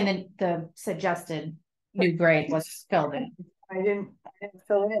 So you're saying that the suggested new grade was filled in? I didn't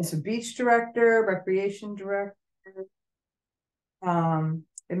fill it in. So beach director, recreation director.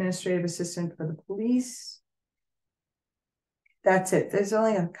 Administrative assistant for the police. That's it. There's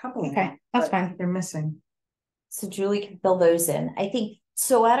only a couple. of Okay, them, that's but fine. They're missing. So Julie can fill those in. I think,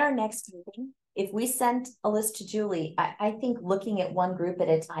 so at our next meeting, if we send a list to Julie, I think looking at one group at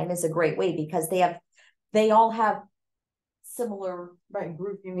a time is a great way because they all have similar. Right,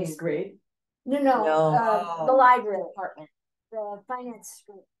 group, you mean grade? No, No. the library, Department. the finance.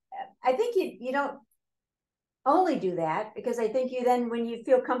 I think you don't only do that because I think you then, when you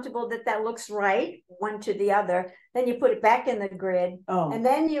feel comfortable that looks right, one to the other, then you put it back in the grid. Oh. And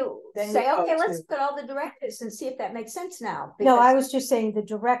then you Then say, you go okay, let's to- put all the directors and see if that makes sense now. No, I because- was just saying the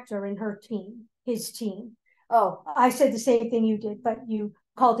director and her team, his team. Oh, I said the same thing you did, but you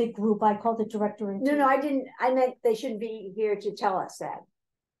called it group, I called it director and team. no, I didn't. I meant they shouldn't be here to tell us that.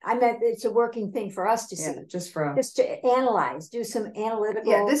 I meant it's a working thing for us to see, Yeah, just for, just to analyze, do some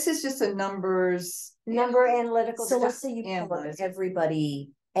analytical. yeah, this is just a numbers. number analytical So stuff. let's say you pull up Analyze.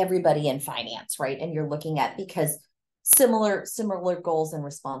 everybody in finance, right? And you're looking at, because similar goals and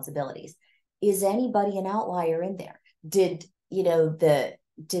responsibilities. Is anybody an outlier in there? Did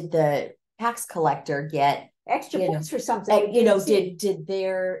the tax collector get, Extra you know, points for something. we didn't see. did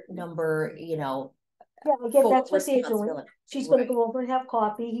their number, Yeah, I get full that's what they're doing. responsibility? She's gonna Right. go over and have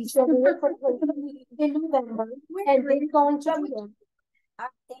coffee. He's gonna do it for in November, and they're going to do them. I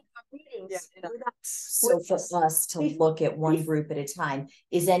think our meetings, Yeah, we're not- So for us to look at one group at a time,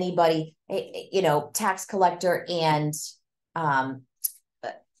 is anybody, tax collector and, I'm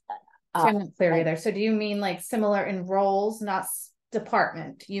not clear either. So do you mean like similar in roles, not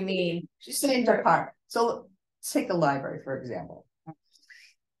department? You mean, She's saying department. So let's take the library, for example.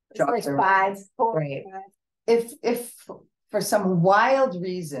 it's like Jobs are- 5, 4, Right. 5. If for some wild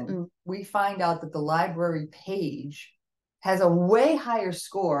reason, Mm. we find out that the library page has a way higher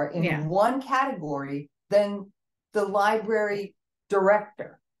score in Yeah. one category than the library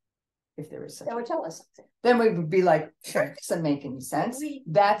director, if there is such That a, would tell us something. then we would be like, Sure. that doesn't make any sense. We-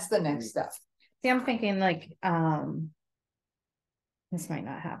 That's the next step. see, I'm thinking like, this might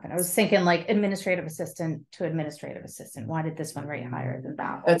not happen. I was thinking like administrative assistant to administrative assistant. Why did this one rate higher than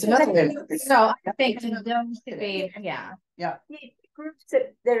that? That's another way. to look at it. So I think those should be, yeah, The groups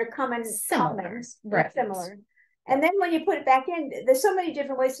that are coming. Similar, right. Similar. And then when you put it back in, there's so many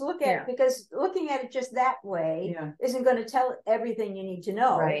different ways to look at Yeah. it, because looking at it just that way Yeah. isn't gonna tell everything you need to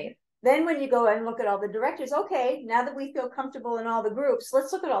know. right, Then when you go and look at all the directors, okay, now that we feel comfortable in all the groups,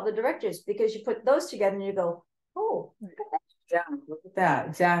 let's look at all the directors, because you put those together and you go, oh, look at that. Yeah, look at that,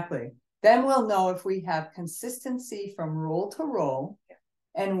 exactly. Then we'll know if we have consistency from role to role.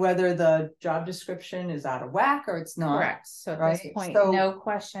 And whether the job description is out of whack or it's not. correct. So at this Right, point, so- no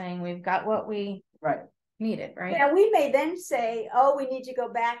questioning. We've got what we Right. needed, right? Now, we may then say, oh, we need to go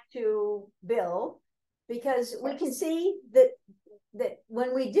back to Bill, because we can see that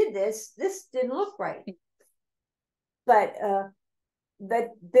when we did this didn't look right. But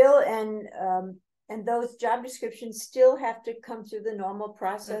Bill and those job descriptions still have to come through the normal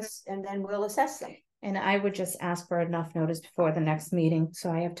process, and then we'll assess them. And I would just ask for enough notice before the next meeting,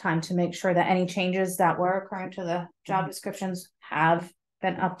 so I have time to make sure that any changes that were occurring to the job descriptions have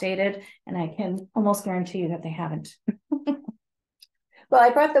been updated, and I can almost guarantee you that they haven't. Well,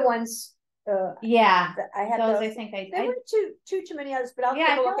 I brought the ones, Yeah, that I had those those. I think There were too many others, but I'll Yeah,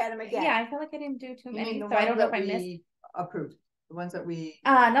 take a I look feel at them again. yeah, I feel like I didn't do too You many, mean the so I don't know if ones I that missed. we approved, the ones that we.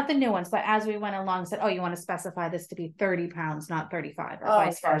 Not the new ones, but as we went along, said, oh, you want to specify this to be 30 pounds, not 35, or Oh,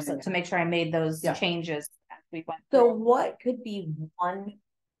 vice sorry, versa, yeah. to make sure I made those Yeah. changes as we went. so through. what could be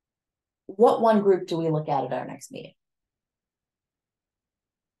what one group do we look at our next meeting?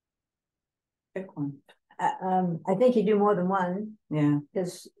 Pick one. I think you do more than one, Yeah,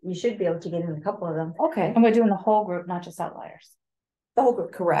 because you should be able to get in a couple of them. Okay, And we're doing the whole group, not just outliers, the whole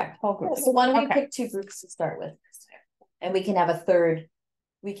group, correct. whole group. So why don't we Okay. pick 2 groups to start with? And we can have a third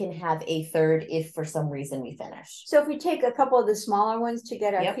if for some reason we finish. So if we take a couple of the smaller ones to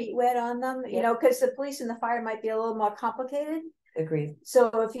get our Yep. feet wet on them, you Yep. know, because the police and the fire might be a little more complicated. Agreed. So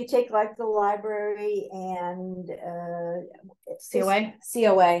if you take like the library and COA,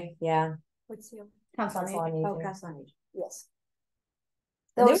 COA, yeah. what's the council on Council on Aging. oh, Aging. Council on Aging, yes.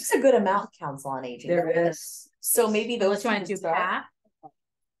 And Those, there's a good amount council on aging. there is. So maybe Unless those you two want to do start. Pat.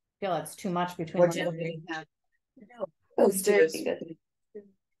 Feel it's too much between. Or one do- of them. Those two would be good.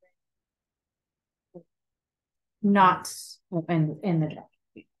 Not in the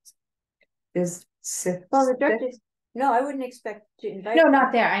draft. Is six. well, the directors, no, I wouldn't expect to invite. No,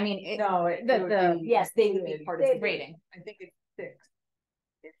 not there. I mean, No, yes, they would be part of They the would. rating. I think it's 6.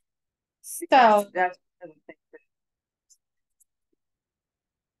 So, That's. I don't think that-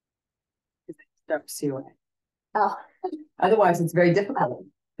 Start COA. Oh. Otherwise, it's very difficult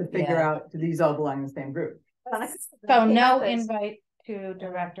to figure Yeah. out, do these all belong in the same group? so no invite two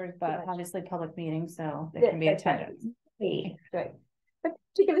directors, but obviously public meetings, so they Yeah, can be that's right. attended. Right. But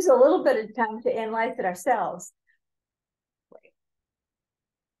to give us a little bit of time to analyze it ourselves.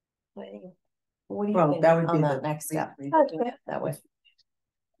 What do you Well, think that would on be that the next step? Okay. That way.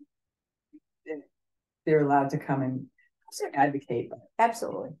 They're allowed to come and advocate.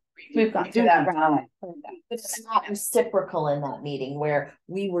 Absolutely. We've gone Do through that. that. But it's not reciprocal in that meeting where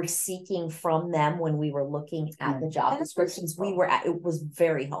we were seeking from them when we were looking at the job And it's descriptions, it was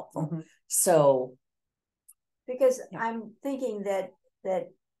very helpful. Mhm. So, Because Yeah. I'm thinking that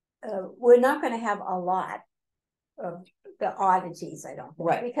we're not gonna have a lot of the oddities, I don't think.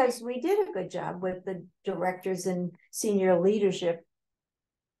 Right. Because we did a good job with the directors and senior leadership.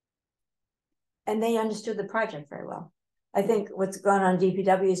 And they understood the project very well. I think what's gone on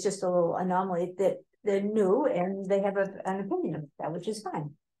DPW is just a little anomaly that they're new and they have an opinion of that, which is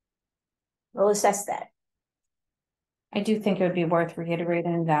fine. We'll assess that. I do think it would be worth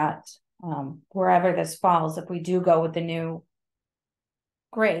reiterating that, wherever this falls, if we do go with the new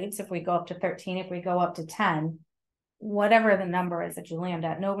grades, if we go up to 13, if we go up to 10, whatever the number is that you land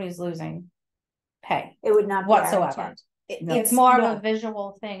at, nobody's losing pay It would not be our whatsoever. intent. It's more of a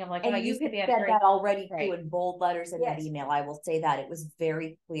visual thing of like, oh, I and you used to said be at that grade. already too Right. in bold letters in that Yes. email. I will say that it was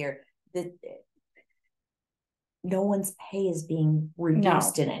very clear that no one's pay is being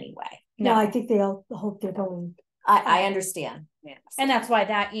reduced in any way. No, No, I think they all hope they're going. I understand. and that's why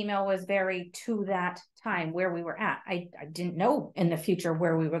that email was very to that time where we were at. I didn't know in the future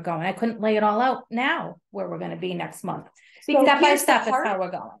where we were going. I couldn't lay it all out now where we're gonna be next month. So Step by here's the step is part- how we're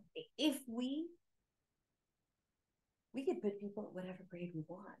going. If we could put people at whatever grade we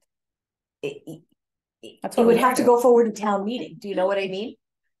want. That's It what would we have to do. go forward to town meeting. Do you know what I mean?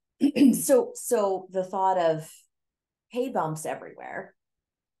 So the thought of pay bumps everywhere,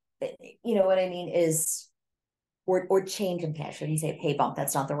 you know what I mean, is or change in pay. I shouldn't say pay bump.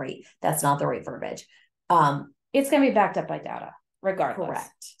 That's not the right verbiage. It's gonna be backed up by data regardless.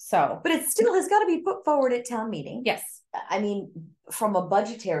 Correct. So, But it still has got to be put forward at town meeting. yes, I mean, from a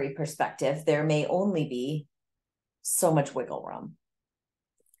budgetary perspective, there may only be so much wiggle room.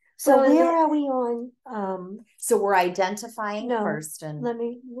 So Well, where yeah. are we on, So we're identifying No, first and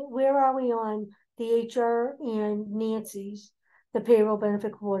where are we on the HR and Nancy's, the payroll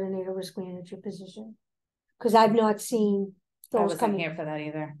benefit coordinator, risk manager position? Cause I've not seen I those wasn't coming. here for that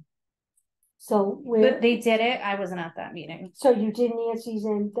either. So But where, they did it. I wasn't at that meeting. so you did Nancy's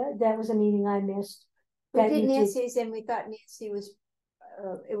and that was a meeting I missed. We that did you Nancy's and we thought Nancy was,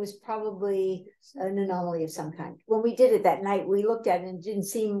 it was probably an anomaly of some kind. When we did it that night, we looked at it and it didn't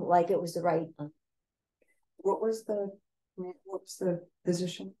seem like it was the right. What's the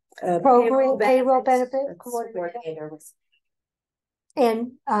position? Program, payroll benefit That's coordinator coordinator was-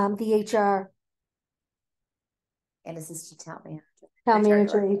 and the HR, and assistant town manager. town HR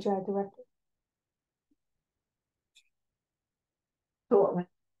manager, director. HR director.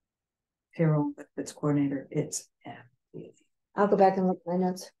 Payroll benefits coordinator, it's. I'll go back and look at my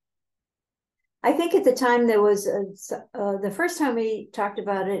notes. I think at the time there was the first time we talked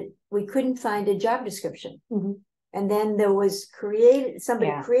about it, we couldn't find a job description. Mhm. And then there was somebody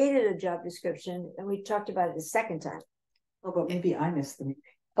Yeah. created a job description and we talked about it the second time. Oh, but maybe I missed the meeting,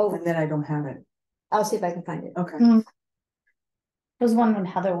 Oh, and then I don't have it. I'll see if I can find it. Okay. It was one when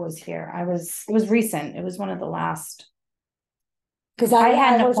Heather was here. It was recent. It was one of the last. Cause I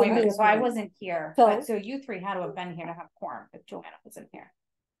had an wasn't appointment, here. so I wasn't here. So- But so you three had to have been here to have quorum if Joanna wasn't here.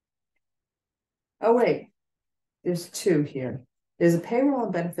 Oh, wait. There's two here. There's a payroll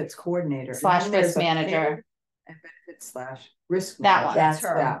and benefits coordinator. and Slash then there's risk a manager. payroll And benefits slash risk. That one. manager. That's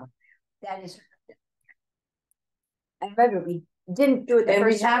her. That one. That is. I remember we didn't do it the And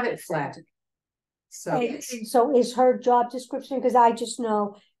we first time. have it flat. So, And so is her job description, cause I just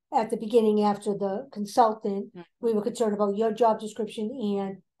know at the beginning after the consultant, we were concerned about your job description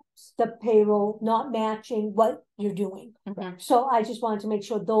and the payroll not matching what you're doing. Mhm. So I just wanted to make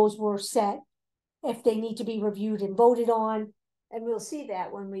sure those were set, if they need to be reviewed and voted on. And we'll see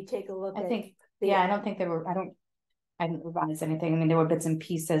that when we take a look I at. think, the- yeah, I don't think I didn't revise anything. I mean, there were bits and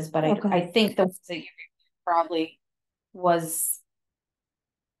pieces, but Okay. I think the ones that you probably was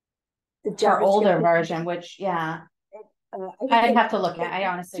the job her older description. version, which, yeah, I I'd think have to look at. I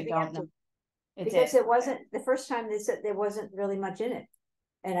honestly to be don't active. know. It Because did. it wasn't, the first time they said there wasn't really much in it.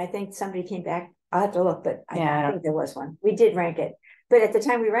 And I think somebody came back, I'll have to look, but Yeah, I I don't- think there was one. We did rank it. But at the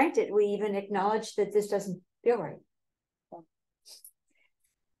time we ranked it, we even acknowledged that this doesn't feel right.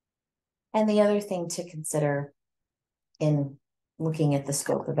 And the other thing to consider in looking at the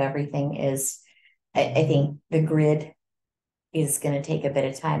scope of everything is, I think the grid is gonna take a bit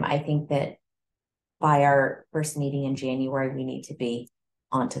of time. I think that by our first meeting in January, we need to be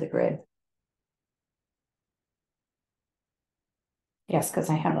onto the grid. Yes, because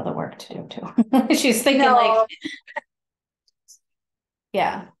I have other work to do too. She's thinking like,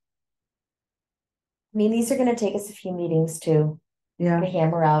 yeah. I mean, these are gonna take us a few meetings to Yeah.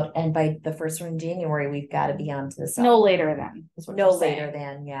 hammer out, and by the first one in January, we've got to be onto the. No later than. Is what No you're saying. later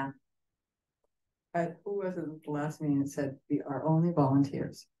than, yeah. Who was it at the last meeting that said we are only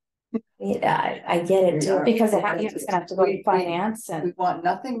volunteers? Yeah, I get it too. Because it it's gonna have to go to finance We and. want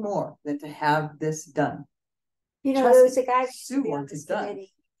nothing more than to have this done. You know, Trust there was a guy. Sue on wants this it done.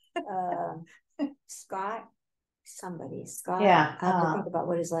 committee, Scott, Scott. Yeah, I have to think about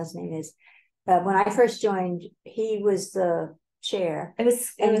what his last name is. When I first joined, he was the chair. It was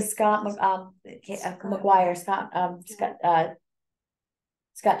Scott McGuire,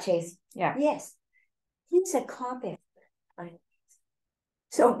 Scott Chase. Yeah. Yes, he's a comp expert.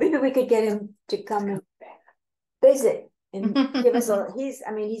 So maybe we could get him to come and visit and give us a. He's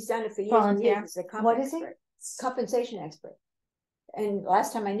done it for years and Volunteer. years. He's a comp What is he? expert. Compensation expert. And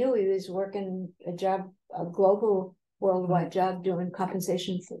last time I knew, he was working a global, worldwide job doing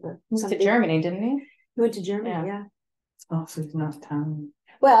compensation for the. Moved to Germany, didn't he? He went to Germany, Yeah. yeah. Oh, so it's not time.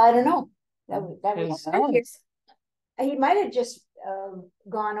 Well, I don't know. That Who was. knows? He might have just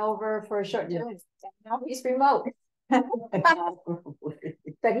gone over for a short time. Now he's remote.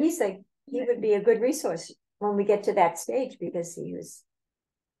 But he's like, he would be a good resource when we get to that stage, because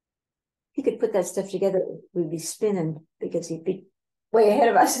he could put that stuff together. We'd be spinning because he'd be way ahead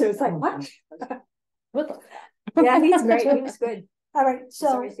of us. It was like, what? Yeah, he's great. He was good. All right, so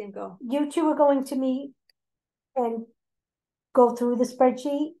Sorry to see him go. you two are going to meet and go through the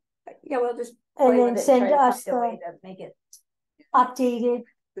spreadsheet Yeah, we'll just. and play then with it, send try to us find a way the to make it. updated.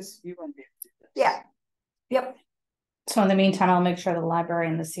 This, you wouldn't be able to do this. Yeah. Yep. So in the meantime, I'll make sure the library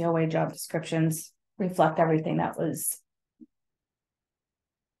and the COA job descriptions reflect everything that was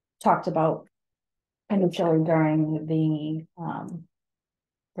talked about initially during the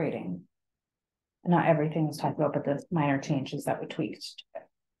grading. Not everything was talked about, but the minor changes that were tweaked.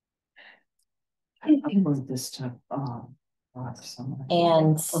 I was this stuff,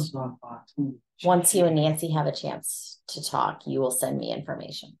 And once you and Nancy have a chance to talk, you will send me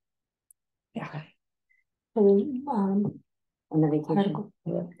information. Yeah. On the vacation. Article.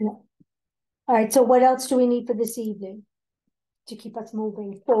 Yeah. All right, so what else do we need for this evening? To keep us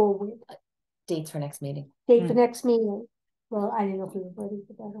moving forward? Dates for next meeting. Date for next meeting? Well, I didn't know if we were ready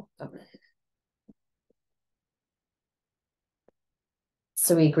for that. Okay.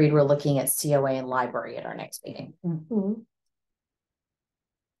 So we agreed we're looking at COA and library at our next meeting. Mhm.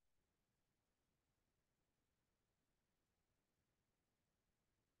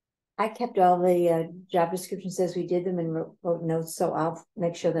 I kept all the job descriptions as we did them and wrote notes, so I'll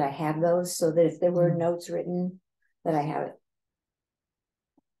make sure that I have those, so that if there were notes written, that I have it.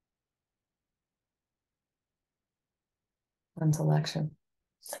 When's election?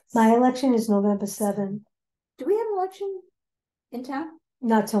 My election is November 7th, Do we have an election in town?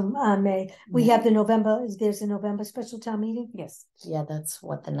 not till May. We have there's a November special town meeting. Yes. Yeah, that's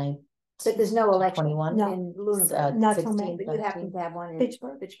what the 9th. But there's no election 21. No. in Lunenburg. Not till May. 16, But you happen 17. to have one in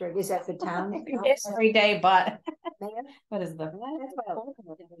Pittsburgh. Pittsburgh. Is that for town? It's every day, but Mayor? what is the? That's what I was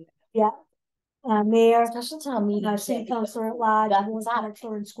thinking. Mayor, Special town meeting. city councilor at large, That's board Saturday.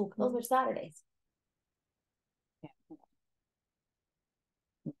 councilor and school Those committee. are Saturdays.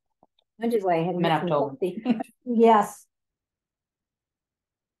 Wondered why I hadn't. met from October. Pulte. Yes,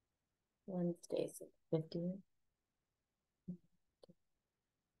 Wednesdays, 15.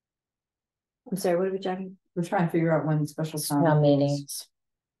 I'm sorry, what are we talking? We're trying to figure out when special Town town meetings.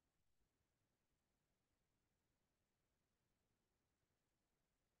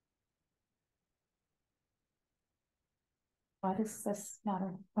 Why does this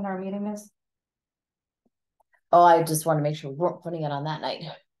matter when our meeting is? Oh, I just want to make sure we're putting it on that night.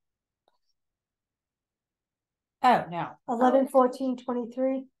 Oh, no.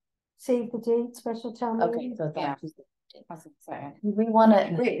 11/14/23. Save the date, special town Okay, meeting. so it's on Yeah. Tuesday. I was gonna say. We want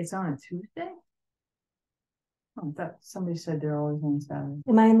to. Wait, it's on a Tuesday? Oh, that somebody said they're always on Saturday.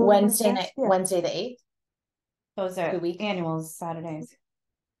 Am I in the? Wednesday night, Wednesday the 8th. Those are 2 weeks. annuals, Saturdays.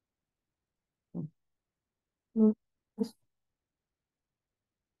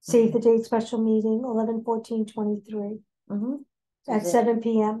 Save the date, special meeting, 11/14/23 at 7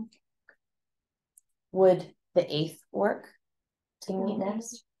 PM. Would the 8th work? To meet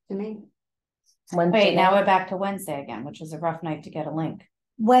next? To me, Wednesday Wait, now night? we're back to Wednesday again, which is a rough night to get a link.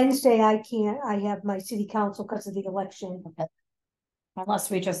 Wednesday, I can't, I have my city council because of the election. Unless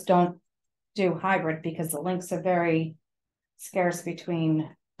we just don't do hybrid because the links are very scarce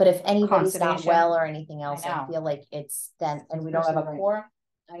between But if anybody's not Conservation. well or anything else, I know. feel like it's then, and we don't have a Especially right- quorum.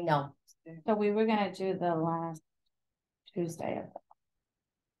 I know. So we were gonna do the last Tuesday of.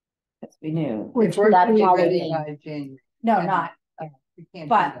 Because we knew, If we're That's gonna be ready Halloween. by January. no, Yeah. not, We can't do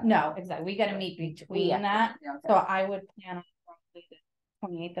but that. no, exactly, we gotta meet between Yeah. that, Yeah, okay. so I would plan on probably the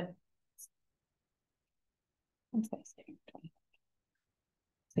 28th of. I'm supposed to say 20.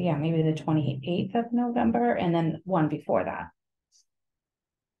 So yeah, maybe the 28th of November and then one before that,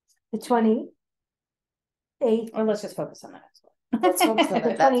 The 28th. or let's just focus on that. Let's focus on The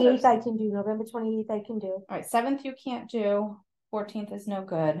that. That's what 28th I can do, November 28th I can do. All right, 7th you can't do, 14th is no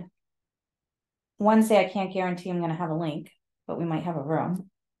good. Wednesday, I can't guarantee I'm gonna have a link, but we might have a room.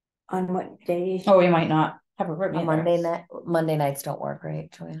 On what day? Oh, we might not have a room On either. Monday nights don't work, right,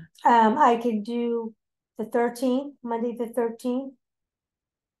 Joanna? I can do the 13th, Monday the 13th.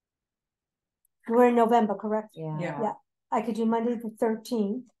 We're in November, correct? Yeah. Yeah. I could do Monday the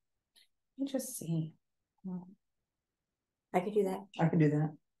 13th. Let me just see. I could do that. I can do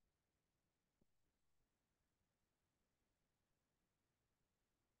that.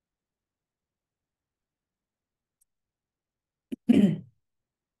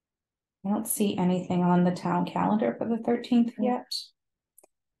 I don't see anything on the town calendar for the 13th yet.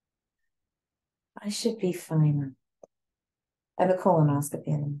 I should be fine. I have a colonoscopy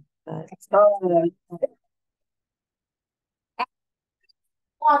in, but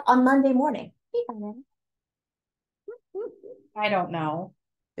on Monday morning. I don't know.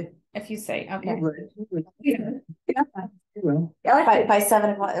 If- If you say, You okay. would, you would. Yeah, you will. By 7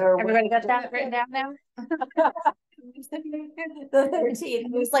 o'clock or. Everybody got that written down now? The 13th,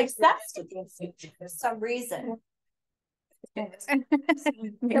 it was like that's for some reason. I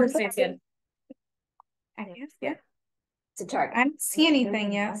guess, yeah. It's a target. I don't see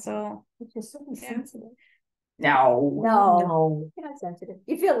anything yet, so. Which is so Yeah. sensitive. No. No, You're not sensitive.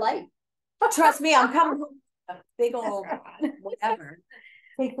 You feel light. trust me, I'm coming home. with a Big old whatever.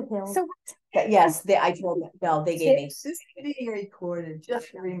 Take the pill. So But yes, I told them, no, they gave me. This is being recorded,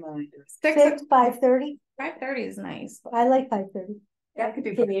 just a reminder. 6, 5:30. 5:30 is nice. I like 5:30. Yeah, I could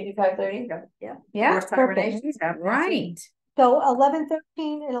do. Can you do 5:30? Yeah. Yeah, Forced hibernation's happening. right. So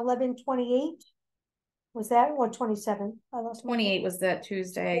 11:13 and 11:28. Was that or 27? I lost my. 28 was that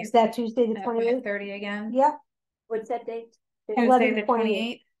Tuesday. Is that Tuesday the At 28th? 5:30 again. Yeah. What's that date? Tuesday 11, the 28.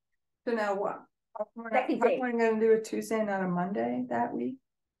 28th. So now what? How Second come date. we're gonna do a Tuesday, not a Monday that week?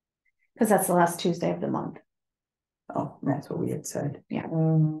 Because that's the last Tuesday of the month. Oh, that's what we had said. Yeah.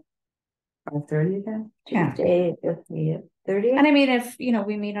 5:30 again? Yeah. Tuesday, 30th? And I mean, if,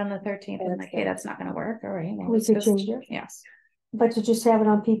 we meet on the 13th and That's like, hey, good. that's not gonna work, all right. well, We let's could just- change it. Yes, But to just have it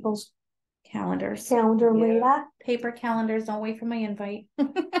on people's calendars. calendar Yeah. later. Paper calendars, don't wait for my invite.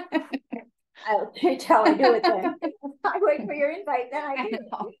 I'll tell I do it then. I wait for your invite, then I I do.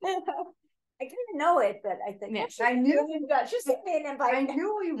 know. I kind of know it, but I think. Yeah, I knew you got, Just send me an I invite.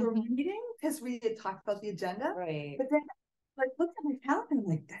 knew we were Mhm. meeting, because we had talked about the agenda, Right. but then, like, looked at my calendar, I'm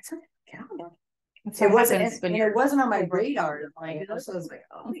like, that's not a calendar. That's It what wasn't, happens when and you're. it wasn't on my radar, so I was like,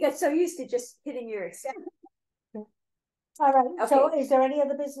 oh. We got so used to just hitting your accept. All right, so Okay. is there any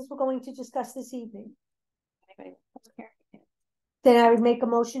other business we're going to discuss this evening? Then I would make a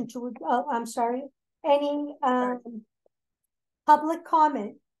motion to, oh, I'm sorry, any, public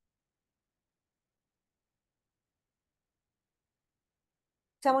comment?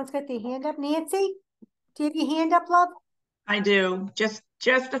 Someone's got their hand up, Nancy? Do you have your hand up, love? I do. Just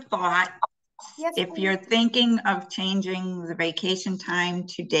a thought. Yes, If please. you're thinking of changing the vacation time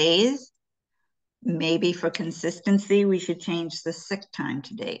to days, maybe for consistency, we should change the sick time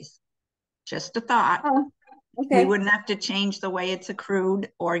to days. Just a thought. We Okay. wouldn't have to change the way it's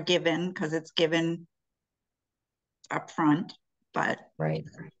accrued or given because it's given upfront, but Right.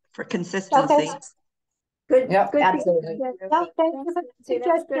 for consistency. Good. Yep. Good. Absolutely. Good. No, thank you for the See,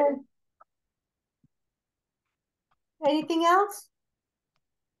 that's good. suggestion. Anything else?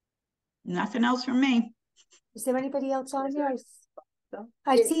 Nothing else from me. Is there anybody else on there?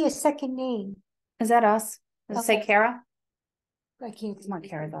 I see a second name. Is that us? Does it say Okay. Kara? I can't. Come on,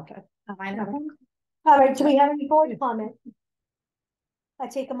 Kara's up there. Oh, I know. All right, do we have any board comment? I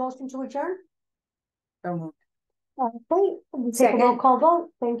take a motion to adjourn. So Okay, we take a Second. roll call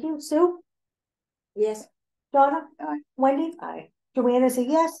vote. Thank you. Sue, Yes. Donna, Aye. Wendy, Aye. Joanna's a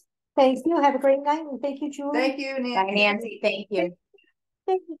yes. Thank you. Have a great night and thank you, Julie. Thank you, Nancy. Bye, Nancy. Thank you.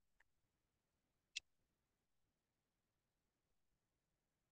 Thank you.